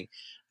I'm watching.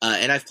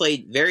 And I've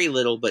played very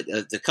little, but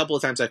the couple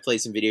of times I've played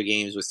some video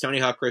games was Tony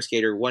Hawk Pro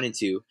Skater 1 and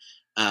 2,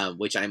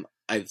 which I've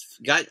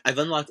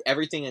unlocked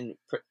everything in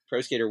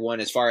Pro Skater 1,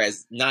 as far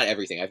as not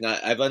everything.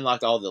 I've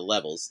unlocked all the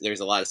levels. There's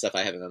a lot of stuff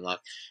I haven't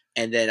unlocked,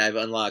 and then I've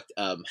unlocked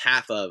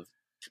half of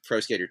Pro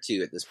Skater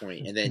 2 at this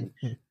point. And then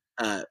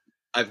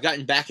I've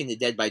gotten back into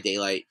Dead by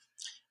Daylight.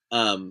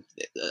 A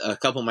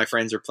couple of my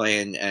friends are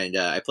playing, and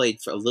I played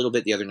for a little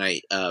bit the other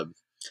night,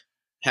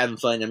 having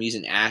fun. I'm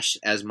using Ash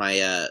as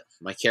my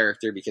my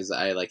character because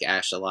I like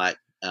Ash a lot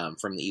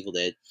from the Evil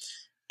Dead.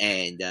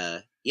 And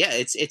yeah,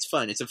 it's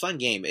fun. It's a fun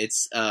game.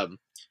 It's I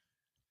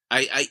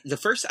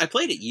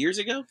played it years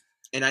ago,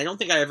 and I don't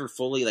think I ever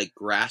fully like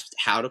grasped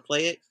how to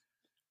play it.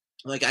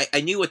 Like, I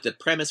knew what the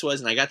premise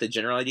was, and I got the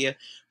general idea,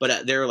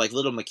 but there were, like,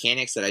 little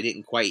mechanics that I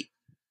didn't quite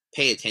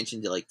pay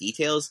attention to, like,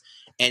 details.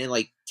 And in,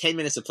 like, 10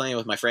 minutes of playing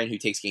with my friend who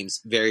takes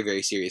games very,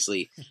 very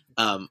seriously,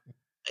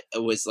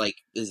 it was like,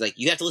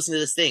 you have to listen to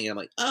this thing. And I'm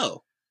like,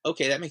 oh,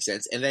 okay, that makes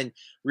sense. And then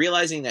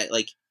realizing that,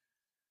 like,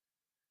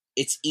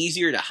 it's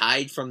easier to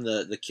hide from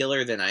the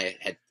killer than I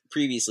had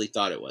previously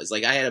thought it was.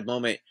 Like, I had a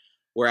moment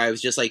where I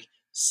was just, like,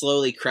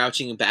 slowly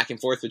crouching back and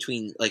forth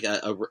between like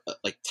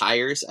like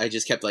tires. I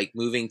just kept like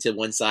moving to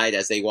one side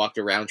as they walked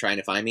around trying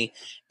to find me,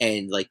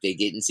 and like they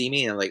didn't see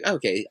me. And I'm like,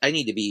 okay, I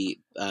need to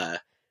be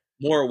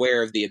more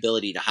aware of the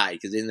ability to hide,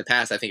 because in the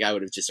past I think I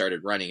would have just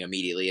started running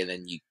immediately, and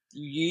then you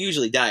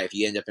usually die if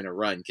you end up in a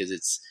run, because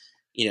it's,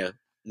 you know,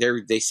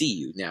 they see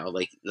you now.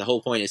 Like the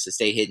whole point is to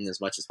stay hidden as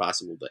much as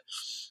possible, but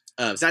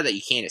it's not that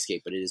you can't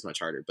escape, but it is much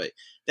harder. But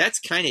that's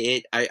kind of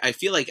it. I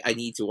feel like I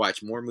need to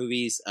watch more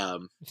movies.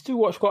 You still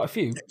watch quite a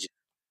few.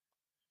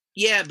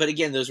 Yeah, but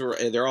again,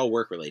 they're all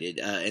work related,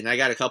 and I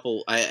got a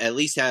couple. I at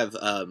least have.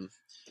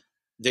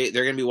 They're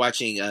going to be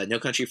watching No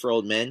Country for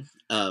Old Men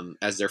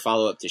as their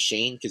follow up to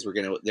Shane, because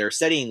they're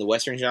studying the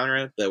Western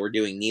genre, but we're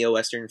doing neo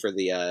Western for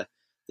the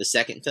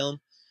second film,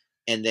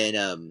 and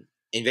then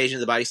Invasion of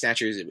the Body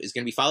Snatchers is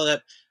going to be followed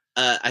up.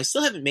 I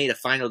still haven't made a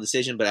final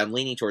decision, but I'm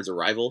leaning towards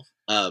Arrival.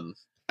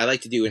 I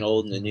like to do an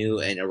old and a new,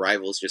 and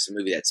Arrival is just a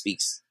movie that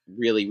speaks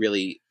really,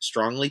 really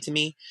strongly to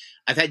me.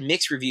 I've had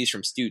mixed reviews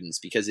from students,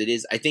 because it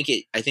is. I think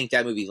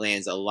that movie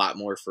lands a lot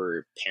more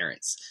for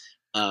parents.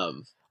 I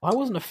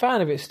wasn't a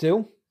fan of it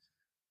still.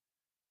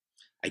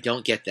 I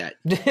don't get that.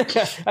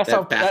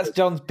 That's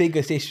John's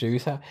biggest issue.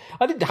 So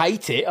I didn't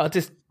hate it. I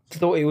just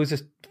thought it was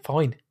just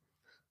fine.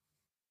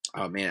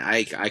 Oh man,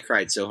 I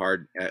cried so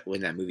hard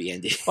when that movie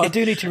ended. I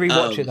do need to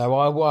rewatch it though.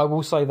 I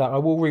will say that I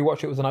will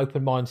rewatch it with an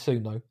open mind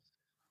soon though.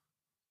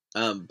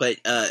 But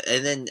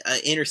and then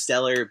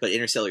Interstellar, but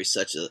Interstellar is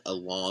such a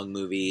long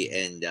movie,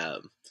 and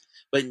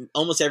but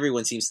almost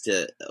everyone seems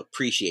to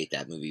appreciate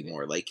that movie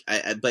more. Like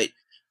but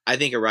I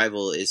think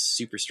Arrival is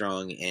super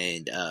strong,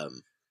 and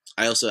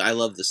I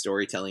love the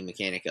storytelling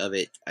mechanic of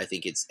it. I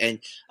think it's, and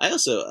I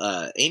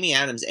also Amy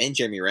Adams and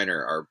Jeremy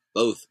Renner are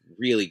both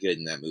really good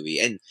in that movie,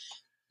 and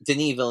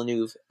Denis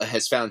Villeneuve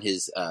has found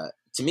his.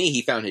 To me,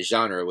 he found his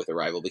genre with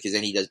Arrival, because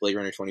then he does Blade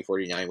Runner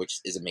 2049,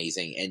 which is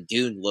amazing, and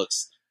Dune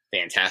looks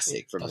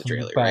fantastic from the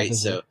trailer, right?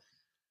 So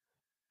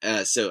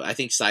I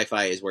think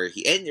sci-fi is where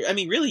and I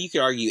mean, really, you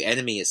could argue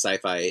Enemy is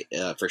sci-fi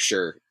for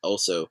sure.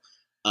 Also,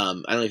 I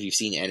don't know if you've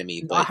seen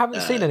Enemy, but I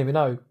haven't seen Enemy.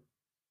 No,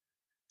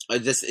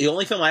 the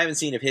only film I haven't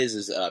seen of his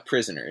is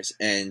Prisoners,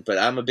 but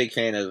I'm a big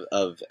fan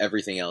of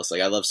everything else.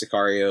 Like I love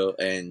Sicario,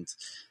 and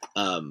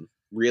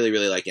really,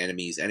 really like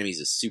Enemies. Enemies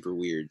is super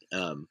weird.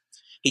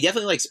 He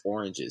definitely likes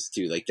oranges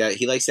too, like that.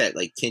 He likes that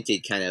like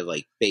tinted kind of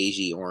like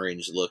beigey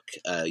orange look.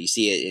 You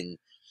see it in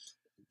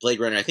Blade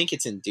Runner. I think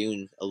it's in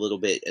Dune a little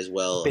bit as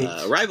well.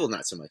 Arrival,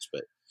 not so much,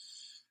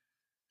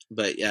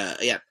 but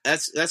yeah,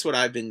 that's what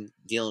I've been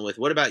dealing with.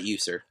 What about you,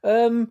 sir?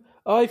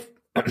 I've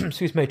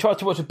excuse me, tried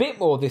to watch a bit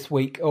more this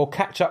week, or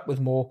catch up with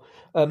more.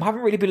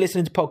 Haven't really been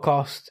listening to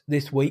podcasts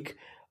this week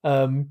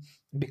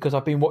because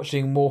I've been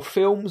watching more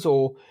films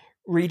or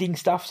reading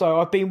stuff. So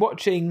I've been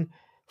watching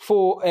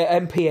for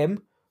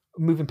MPM,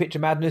 Moving Picture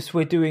Madness.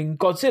 We're doing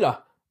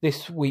Godzilla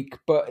this week,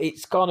 but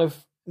it's kind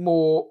of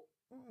more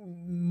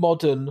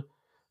modern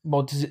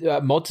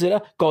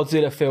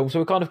Godzilla film. So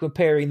we're kind of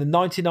comparing the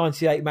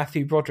 1998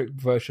 Matthew Broderick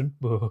version,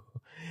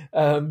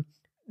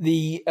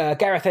 the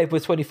Gareth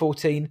Edwards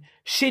 2014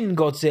 Shin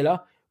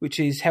Godzilla, which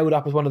is held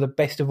up as one of the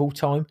best of all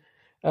time.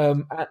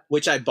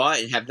 Which I bought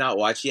and have not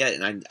watched yet,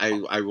 and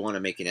I want to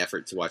make an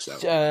effort to watch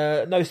that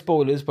one. No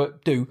spoilers,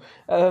 but do.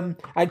 And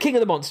King of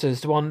the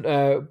Monsters, the one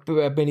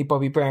Billy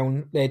Bobby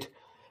Brown led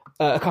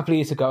a couple of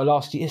years ago.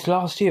 Last year. It's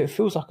last year. It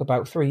feels like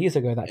about 3 years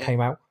ago that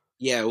came out.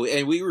 Yeah,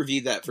 and we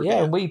reviewed that for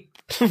and we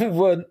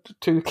weren't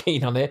too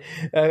keen on it.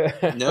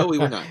 No, we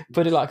were not.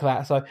 Put it like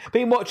that. So,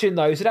 been watching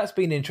those, so that's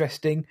been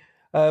interesting.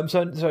 I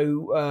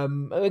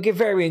give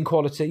varying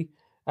quality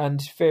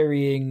and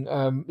varying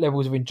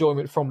levels of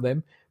enjoyment from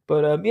them.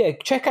 But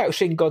check out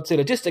Shin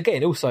Godzilla. Just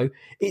again, also,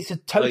 it's a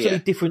totally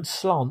different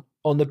slant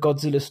on the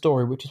Godzilla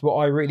story, which is what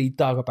I really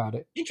dug about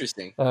it.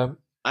 Interesting.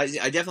 I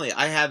definitely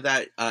have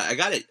that. I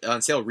got it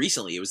on sale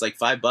recently. It was like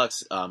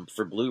 $5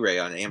 for Blu-ray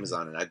on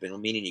Amazon, and I've been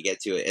meaning to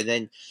get to it. And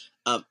then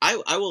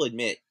I will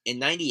admit, in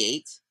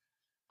 '98,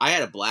 I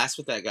had a blast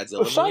with that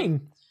Godzilla movie.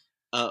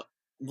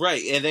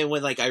 Right, and then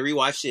when like I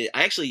rewatched it,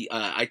 I actually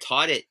I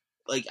taught it.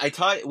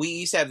 We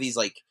used to have these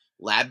like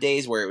lab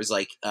days where it was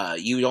like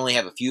you would only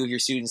have a few of your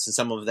students, and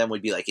some of them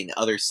would be like in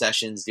other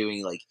sessions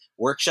doing like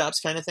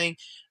workshops kind of thing.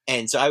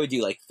 And so I would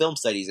do like film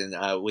studies,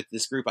 and with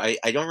this group, I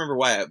don't remember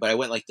why, but I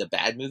went like the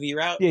bad movie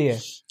route. Yeah.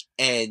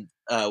 And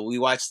we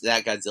watched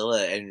that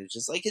Godzilla, and it's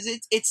just like, 'cause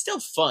it's still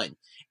fun.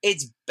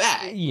 It's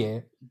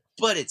bad,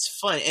 but it's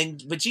fun.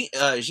 But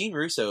Jean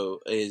Russo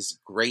is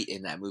great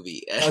in that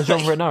movie.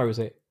 Jean Reno, is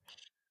it?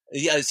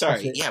 Yeah,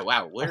 sorry. Yeah,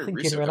 wow. Where did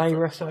Russo Rene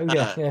Russo?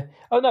 Yeah.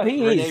 Oh no,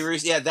 he Rene is.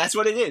 Russo. Yeah, that's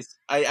what it is.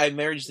 I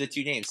merged the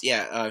two names.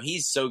 Yeah,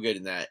 he's so good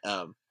in that.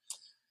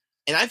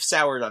 And I've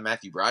soured on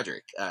Matthew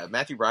Broderick.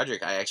 Matthew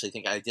Broderick, I actually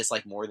think I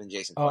dislike more than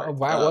Jason Clarke. Oh,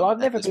 wow. Well, I've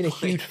never been a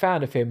huge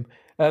fan of him.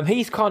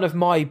 He's kind of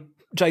my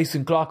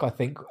Jason Clarke, I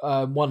think.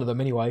 One of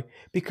them, anyway.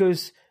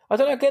 Because, I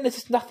don't know, again, there's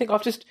just nothing.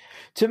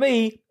 To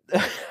me,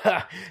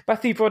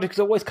 Matthew Broderick has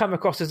always come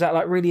across as that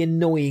like really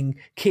annoying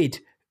kid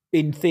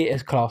in theatre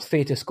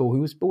school,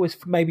 who was always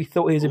maybe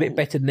thought he was a bit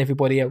better than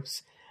everybody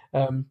else.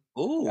 Ooh,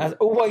 Ooh, has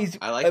always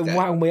I like that.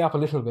 wound me up a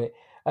little bit.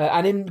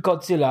 And in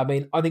Godzilla, I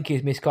mean, I think he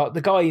was miscast.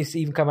 The guy has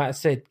even come out and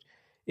said,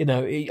 you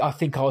know, I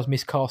think I was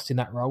miscast in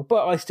that role,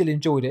 but I still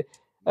enjoyed it.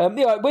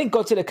 Yeah, when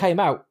Godzilla came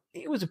out,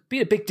 it was a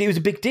big deal. It was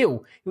a big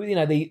deal. You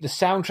know, the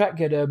soundtrack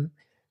had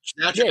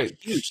Soundtrack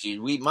huge,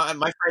 dude.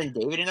 My friend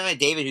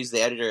David, who's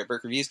the editor at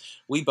Burke Reviews,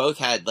 we both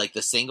had like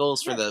the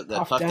singles for the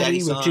Puff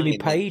Daddy song with Jimmy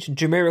Page and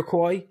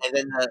Jamiroquai, and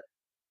then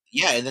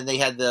and then they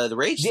had the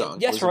Rage song.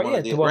 That's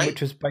right, the one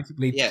which was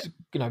basically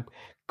you know,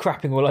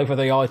 crapping all over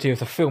the idea of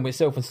the film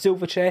itself. And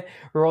Silverchair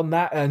were on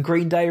that, and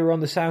Green Day were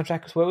on the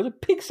soundtrack as well. It was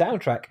a big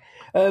soundtrack.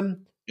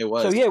 It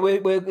was. So yeah, we're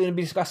going to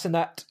be discussing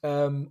that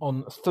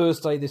on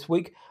Thursday this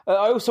week. I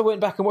also went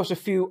back and watched a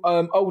few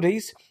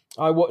oldies.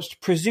 I watched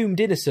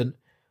Presumed Innocent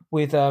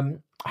with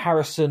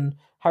Harrison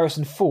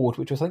Ford,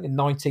 which was I think a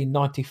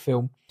 1990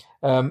 film.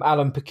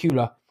 Alan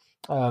Pakula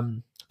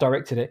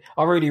directed it.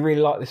 I really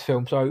like this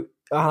film, so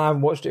I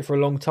haven't watched it for a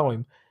long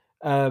time.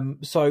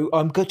 So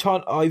I'm good.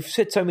 I've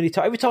said so many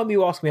times. Every time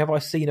you ask me, have I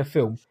seen a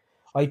film?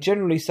 I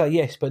generally say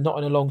yes, but not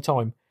in a long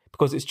time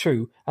because it's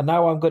true. And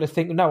now I'm going to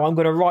think, no, I'm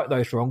going to right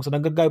those wrongs, and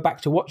I'm going to go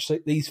back to watch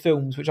these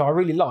films which I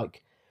really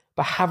like,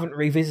 but haven't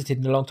revisited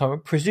in a long time.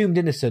 Presumed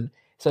Innocent.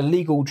 It's a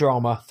legal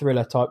drama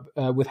thriller type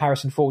with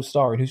Harrison Ford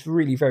starring, who's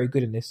really very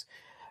good in this.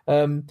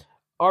 I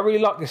really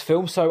like this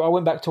film, so I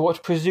went back to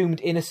watch Presumed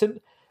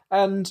Innocent,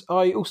 and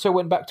I also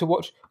went back to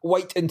watch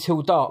Wait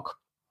Until Dark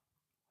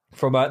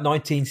from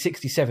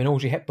 1967,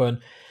 Audrey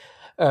Hepburn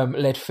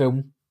led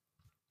film.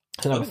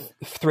 It's another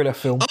thriller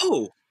film.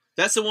 Oh,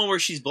 that's the one where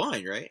she's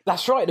blind, right?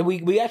 That's right.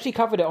 We actually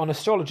covered it on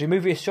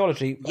Movie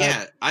Astrology.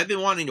 Yeah, I've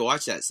been wanting to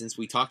watch that since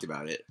we talked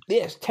about it.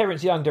 Yes,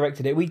 Terrence Young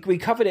directed it. We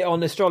covered it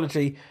on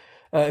Astrology.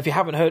 If you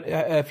haven't heard,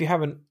 if you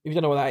don't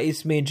know what that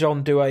is, me and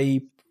John do a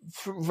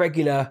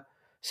semi-regular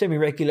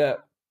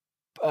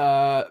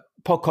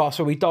podcast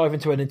where we dive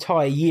into an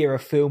entire year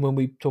of film and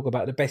we talk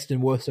about the best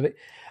and worst of it,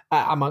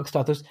 amongst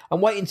others.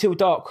 And Wait Until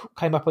Dark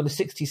came up on the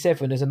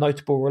 67 as a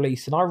notable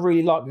release, and I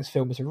really like this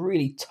film. It's a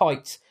really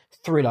tight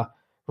thriller.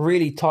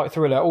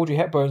 Audrey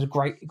Hepburn's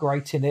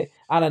great in it.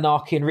 Alan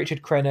Arkin,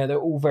 Richard Crenna, they're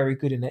all very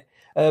good in it.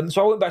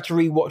 So I went back to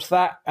rewatch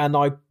that, and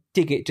I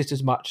dig it just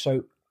as much.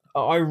 So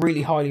I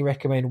really highly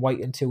recommend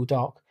Wait Until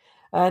Dark.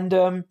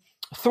 And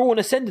Thrawn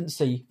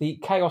Ascendancy, the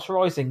Chaos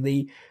Rising,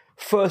 the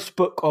first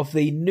book of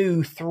the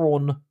new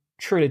Thrawn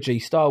trilogy,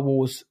 Star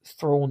Wars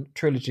Thrawn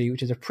trilogy,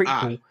 which is a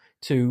prequel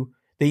to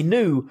the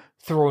new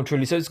Thrawn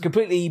trilogy. So it's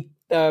completely,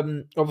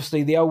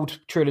 obviously, the old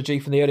trilogy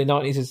from the early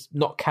 90s is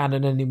not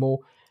canon anymore.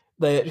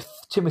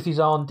 Timothy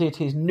Zahn did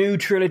his new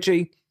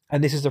trilogy,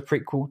 and this is a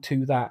prequel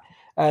to that.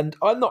 And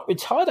I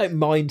don't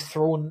mind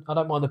Thrawn. I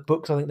don't mind the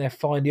books. I think they're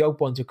fine. The old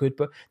ones are good,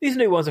 but these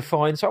new ones are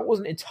fine. So I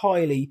wasn't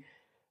entirely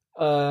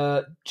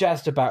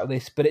jazzed about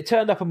this, but it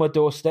turned up on my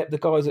doorstep. The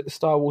guys at the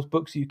Star Wars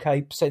Books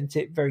UK sent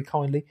it very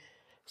kindly.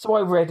 So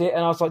I read it,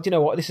 and I was like, you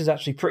know what? This is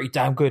actually pretty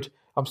damn good.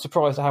 I'm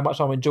surprised at how much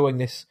I'm enjoying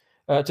this,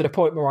 to the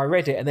point where I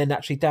read it and then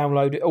actually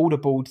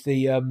audibled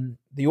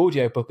the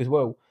audio book as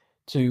well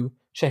to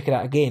check it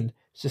out again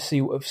to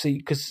see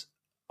because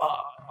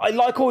I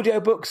like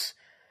audiobooks.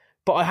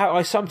 But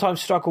I sometimes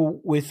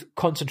struggle with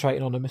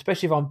concentrating on them,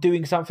 especially if I'm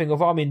doing something or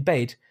if I'm in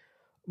bed.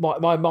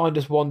 My mind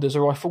just wanders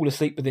or I fall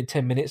asleep within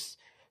 10 minutes.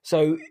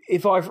 So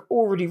if I've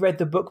already read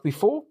the book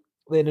before,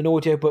 then an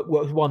audiobook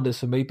works wonders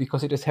for me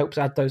because it just helps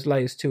add those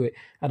layers to it.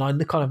 And I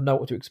kind of know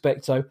what to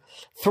expect. So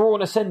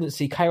Thrawn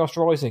Ascendancy, Chaos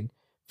Rising,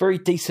 very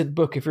decent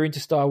book. If you're into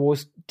Star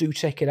Wars, do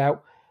check it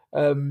out.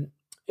 Or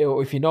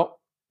if you're not,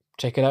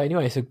 check it out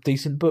anyway. It's a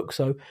decent book.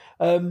 So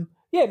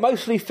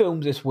mostly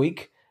films this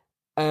week.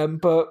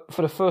 But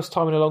for the first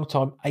time in a long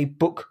time, a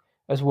book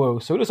as well.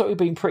 So it looks like we've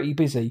been pretty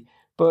busy.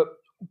 But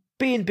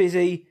being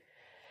busy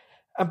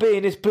and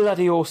being this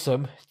bloody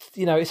awesome,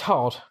 you know, it's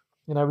hard.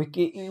 You know,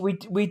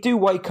 we do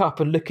wake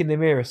up and look in the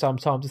mirror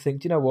sometimes and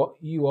think, you know what,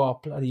 you are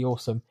bloody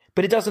awesome.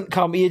 But it doesn't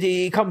come.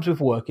 It comes with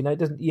work. You know, it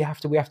doesn't.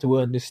 We have to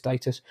earn this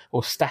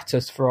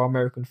status for our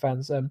American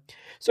fans.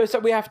 So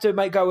we have to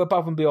go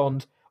above and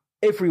beyond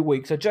every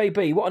week. So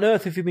JB, what on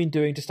earth have you been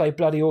doing to stay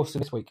bloody awesome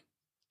this week?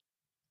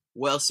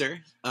 Well,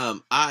 sir,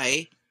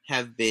 I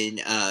have been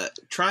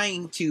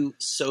trying to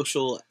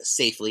social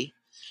safely,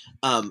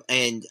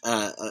 and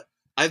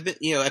I've been,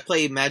 I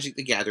play Magic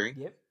the Gathering,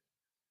 yep.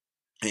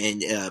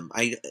 And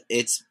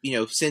it's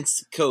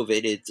since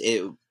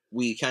COVID,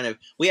 we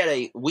had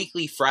a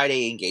weekly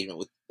Friday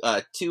engagement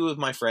with two of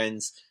my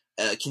friends,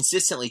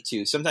 consistently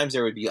two. Sometimes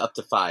there would be up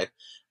to five.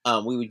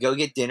 We would go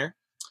get dinner.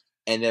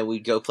 And then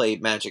we'd go play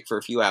Magic for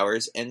a few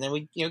hours, and then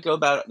we'd go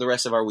about the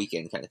rest of our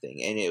weekend kind of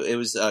thing. And it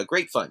was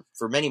great fun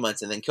for many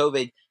months. And then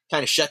COVID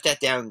kind of shut that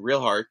down real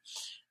hard.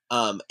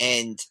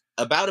 And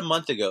about a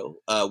month ago,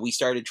 we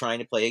started trying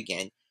to play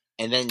again.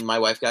 And then my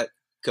wife got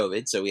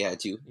COVID, so we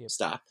had to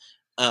stop.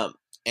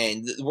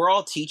 And we're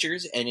all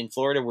teachers, and in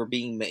Florida, we're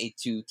being made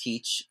to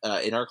teach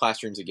in our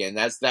classrooms again.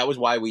 That was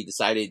why we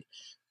decided,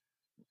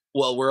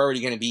 well, we're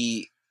already going to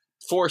be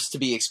forced to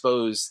be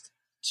exposed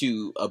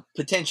to a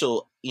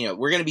potential,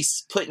 we're going to be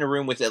put in a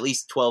room with at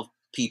least 12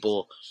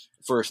 people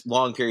for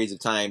long periods of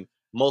time,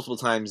 multiple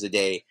times a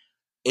day.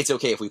 it's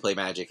okay if we play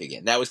Magic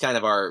again. That was kind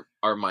of our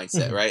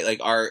mindset, Mhm. right?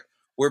 Like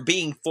we're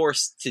being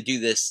forced to do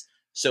this,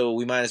 so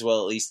we might as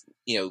well at least,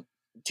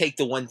 take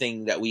the one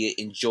thing that we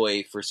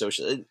enjoy for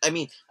social. I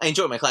mean, I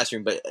enjoy my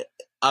classroom, but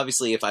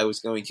obviously if I was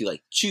going to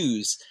like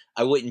choose,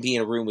 I wouldn't be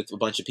in a room with a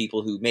bunch of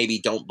people who maybe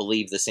don't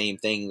believe the same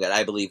thing that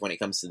I believe when it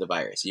comes to the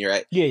virus. You're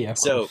right. Yeah. Of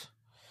course.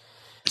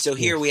 So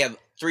here we have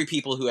 3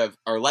 people who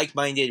are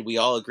like-minded. We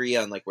all agree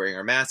on like wearing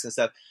our masks and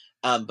stuff.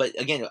 But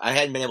again, I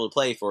hadn't been able to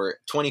play for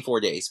 24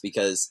 days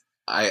because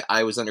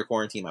I was under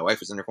quarantine. My wife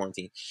was under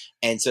quarantine.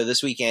 And so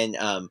this weekend,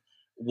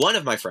 one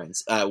of my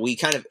friends, we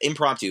kind of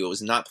impromptu, it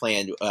was not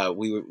planned.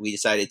 We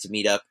decided to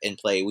meet up and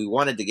play. We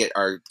wanted to get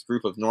our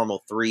group of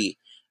normal 3,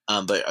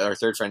 but our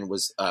third friend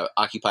was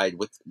occupied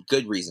with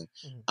good reason.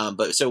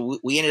 But so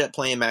we ended up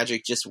playing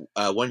Magic just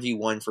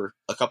 1v1 for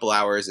a couple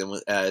hours,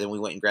 and then we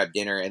went and grabbed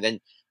dinner, and then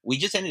we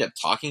just ended up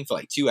talking for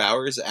like 2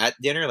 hours at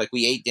dinner. Like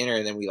we ate dinner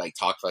and then we like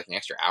talked for like an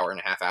extra hour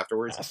and a half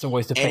afterwards. That's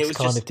always the best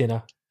kind of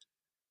dinner.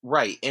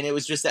 Right. And it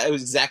was just that. It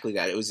was exactly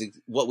that. It was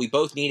what we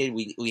both needed.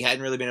 We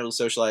hadn't really been able to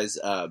socialize.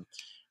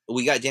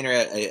 We got dinner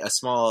at a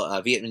small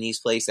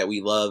Vietnamese place that we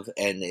love.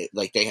 And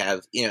they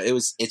have,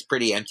 it's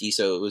pretty empty.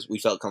 So we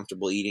felt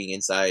comfortable eating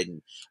inside.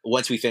 And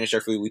once we finished our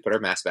food, we put our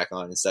mask back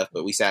on and stuff,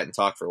 but we sat and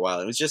talked for a while.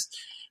 It was just,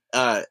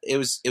 it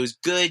was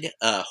good,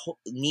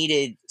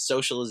 needed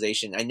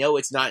socialization. I know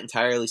it's not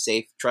entirely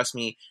safe. Trust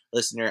me,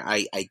 listener,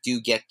 I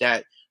do get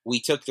that. We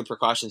took the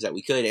precautions that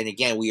we could. And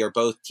again, we are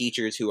both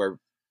teachers who are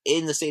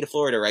in the state of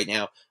Florida right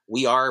now.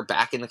 We are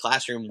back in the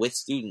classroom with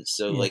students.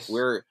 So yes.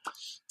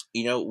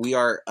 We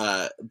are,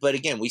 but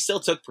again, we still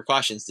took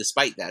precautions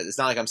despite that. It's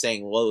not like I'm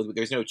saying, well,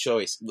 there's no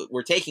choice.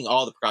 We're taking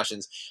all the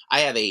precautions.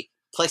 I have a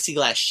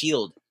plexiglass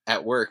shield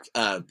at work,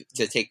 to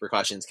take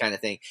precautions kind of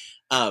thing.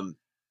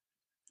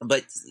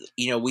 But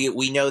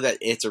we know that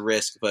it's a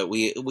risk, but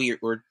we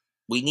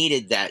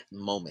needed that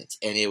moment,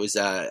 and it was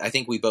I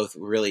think we both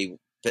really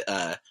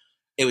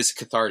it was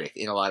cathartic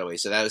in a lot of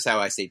ways. So that was how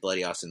I stayed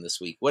bloody awesome this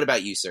week. What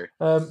about you, sir?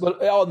 Well,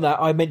 on that,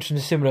 I mentioned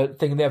a similar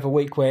thing the other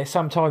week where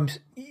sometimes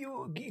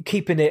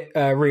keeping it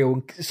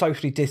real,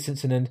 socially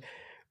distancing, and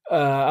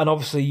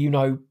obviously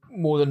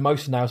more than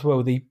most now as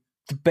well the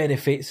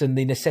benefits and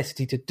the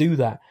necessity to do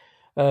that.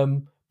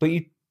 But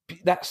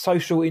that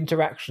social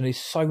interaction is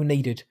so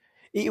needed.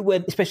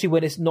 Especially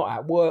when it's not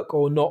at work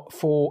or not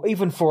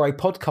even for a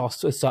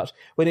podcast as such,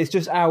 when it's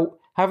just out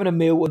having a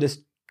meal or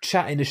just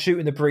chatting, just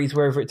shooting the breeze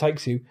wherever it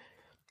takes you,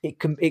 it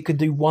can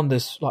do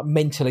wonders like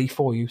mentally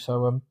for you.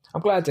 So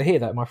I'm glad to hear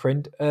that, my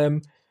friend.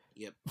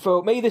 Yep.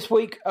 For me this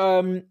week,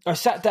 I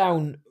sat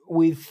down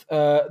with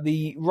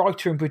the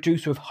writer and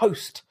producer of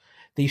Host,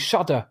 the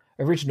Shudder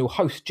original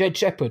host, Jed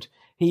Shepard.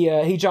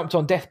 He jumped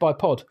on Death by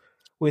Pod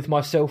with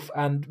myself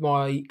and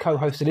my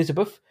co-host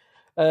Elizabeth.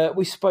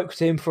 We spoke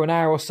to him for an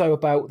hour or so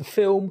about the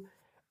film,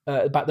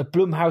 about the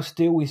Blumhouse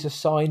deal he's just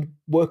signed,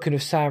 working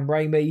with Sam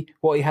Raimi,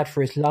 what he had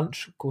for his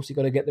lunch. Of course, you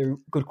got to get the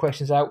good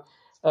questions out.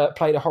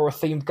 Played a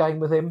horror-themed game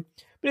with him.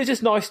 But it's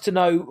just nice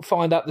to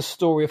find out the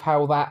story of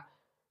how that,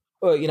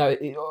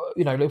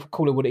 let's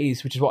call it what it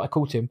is, which is what I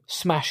called him,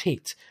 smash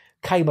hit,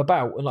 came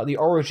about, and like the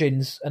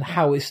origins and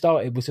how it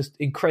started was just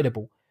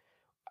incredible.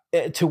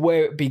 To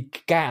where it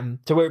became,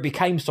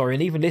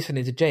 and even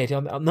listening to Jed,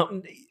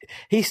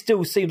 he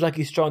still seems like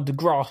he's trying to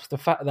grasp the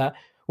fact that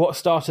what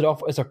started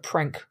off as a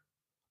prank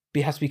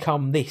has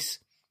become this,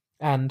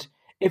 and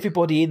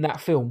everybody in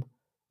that film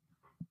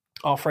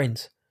are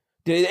friends.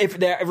 If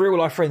they're real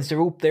life friends, they're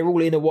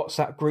all in a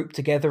WhatsApp group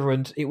together,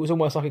 and it was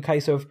almost like a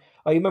case of,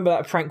 oh, you remember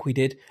that prank we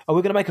did? Oh,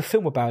 we're going to make a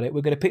film about it.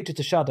 We're going to pitch it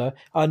to Shudder,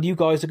 and you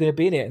guys are going to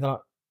be in it. And they're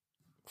like,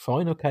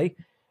 fine, okay.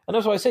 And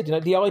that's what I said.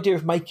 The idea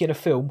of making a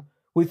film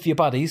with your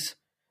buddies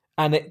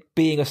and it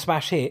being a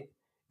smash hit,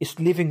 it's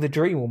living the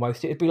dream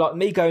almost. It'd be like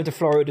me going to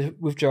Florida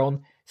with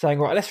John, saying,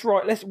 right,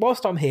 let's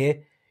whilst I'm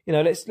here,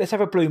 let's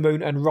have a blue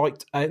moon and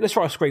let's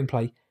write a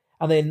screenplay.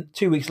 And then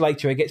 2 weeks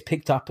later, it gets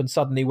picked up, and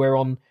suddenly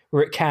we're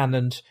at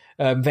Cannes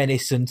and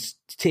Venice and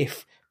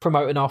TIFF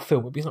promoting our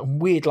film. It'd be something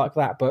weird like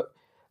that, but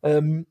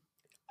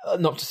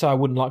not to say I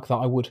wouldn't like that.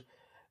 I would,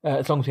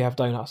 as long as we have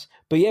donuts.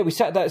 But yeah, we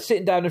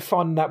sitting down and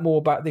finding out more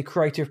about the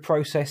creative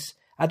process,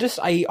 and just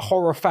a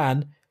horror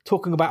fan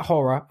talking about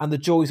horror and the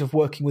joys of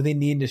working within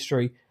the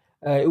industry.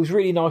 It was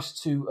really nice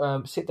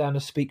to sit down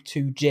and speak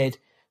to Jed.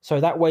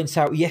 So that went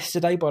out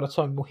yesterday by the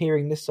time you're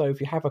hearing this. So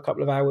if you have a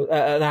couple of hours,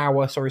 an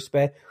hour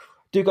spare,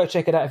 do go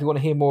check it out if you want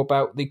to hear more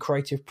about the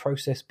creative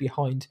process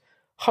behind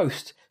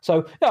Host.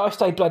 So yeah, I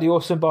stayed bloody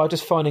awesome by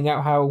just finding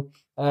out how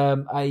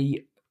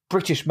a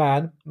British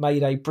man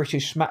made a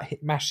British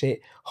smash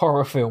hit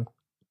horror film.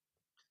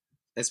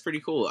 That's pretty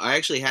cool. I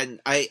actually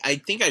hadn't.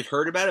 I think I'd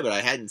heard about it, but I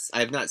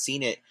have not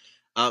seen it.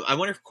 I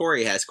wonder if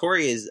Corey has.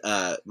 Corey is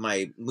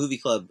my movie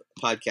club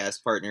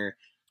podcast partner,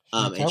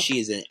 and she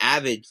is an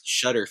avid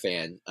Shudder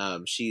fan.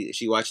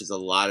 She watches a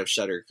lot of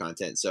Shudder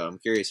content, so I'm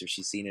curious if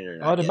she's seen it or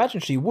not. I'd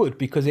imagine she would,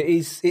 because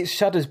it's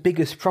Shudder's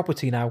biggest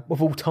property now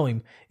of all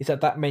time. It's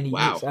at that many.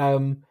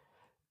 Wow.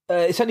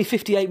 It's only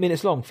 57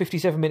 minutes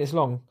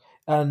long,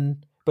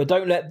 and But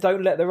don't let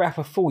the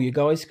rapper fool you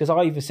guys, because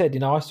I even said,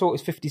 I saw it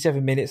was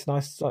 57 minutes, and I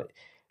was like,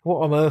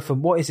 what on earth,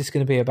 and what is this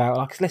going to be about?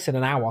 Like, it's less than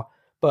an hour.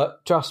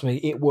 But trust me,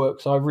 it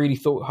works. I really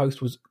thought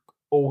Host was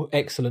all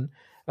excellent.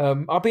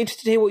 I'll be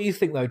interested to hear what you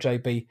think, though,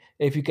 JB,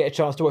 if you get a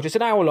chance to watch. It's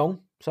an hour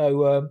long,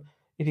 so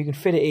if you can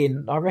fit it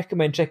in, I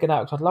recommend checking it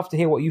out, because I'd love to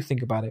hear what you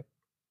think about it.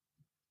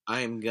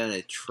 I'm going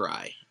to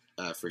try,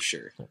 for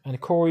sure. And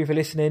Corey, if you're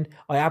listening,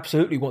 I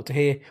absolutely want to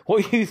hear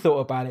what you thought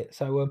about it.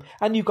 So,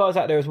 and you guys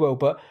out there as well.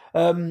 But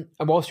and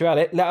whilst you're at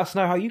it, let us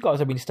know how you guys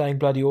have been staying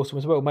bloody awesome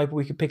as well. Maybe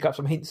we can pick up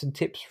some hints and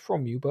tips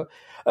from you. But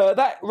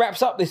that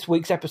wraps up this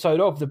week's episode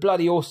of the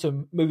Bloody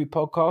Awesome Movie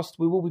Podcast.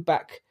 We will be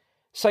back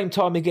same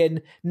time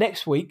again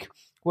next week,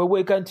 where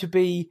we're going to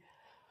be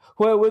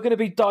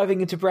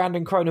diving into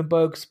Brandon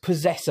Cronenberg's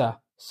Possessor.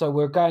 So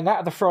we're going out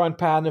of the frying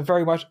pan and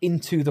very much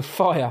into the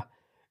fire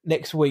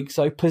next week.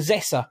 So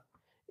Possessor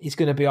is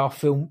going to be our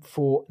film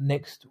for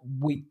next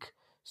week.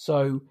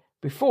 So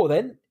before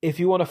then, if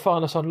you want to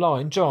find us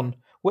online, John,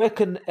 where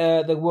can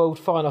the world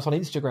find us on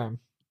Instagram?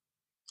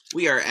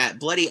 We are at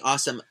Bloody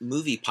Awesome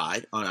Movie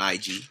Pod on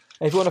IG.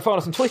 If you want to find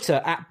us on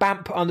Twitter, at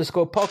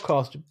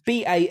BAMP_podcast,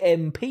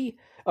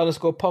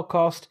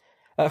 BAMP_podcast.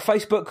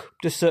 Facebook,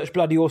 just search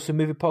Bloody Awesome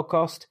Movie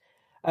Podcast.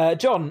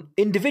 John,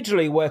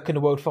 individually, where can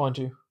the world find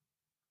you?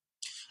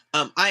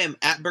 I am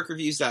at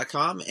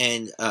BurkeReviews.com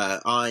and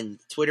on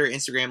Twitter,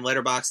 Instagram,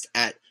 Letterboxd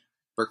at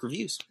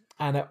BurkeReviews.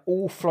 And at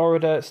all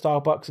Florida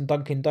Starbucks and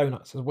Dunkin'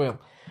 Donuts as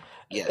well.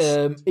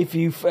 Yes. If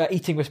you've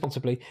eating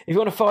responsibly. If you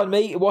want to find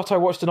me,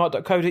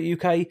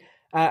 whatIwatchdtonight.co.uk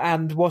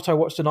and What I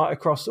Watched Tonight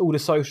across all the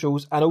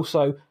socials and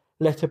also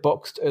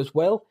Letterboxd as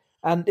well.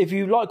 And if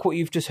you like what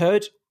you've just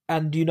heard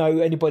and you know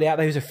anybody out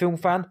there who's a film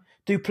fan,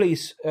 do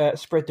please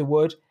spread the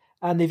word.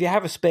 And if you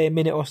have a spare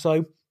minute or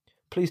so,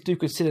 please do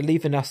consider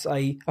leaving us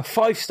a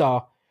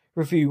 5-star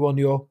review on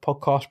your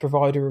podcast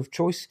provider of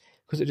choice,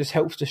 because it just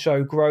helps the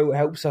show grow. It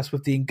helps us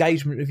with the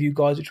engagement of you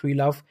guys, which we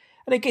love,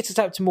 and it gets us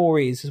out to more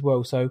ears as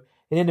well. So at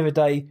the end of the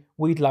day,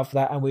 we'd love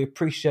that, and we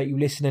appreciate you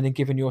listening and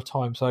giving your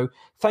time. So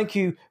thank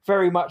you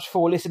very much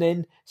for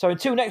listening. So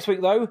until next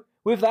week, though,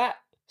 with that,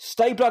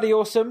 stay bloody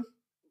awesome.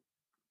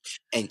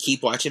 And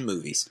keep watching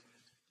movies.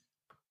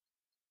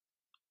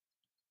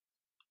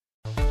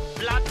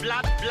 Blood,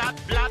 blood, blood,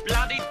 blood,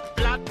 bloody,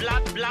 blood,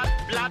 blood, blood,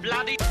 blood,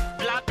 bloody,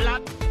 blood,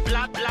 blood,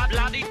 blood, blood,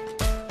 bloody,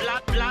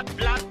 blood, blood,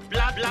 blood,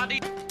 blood, bloody,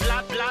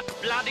 blood, blood,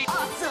 bloody.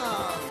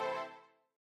 Awesome!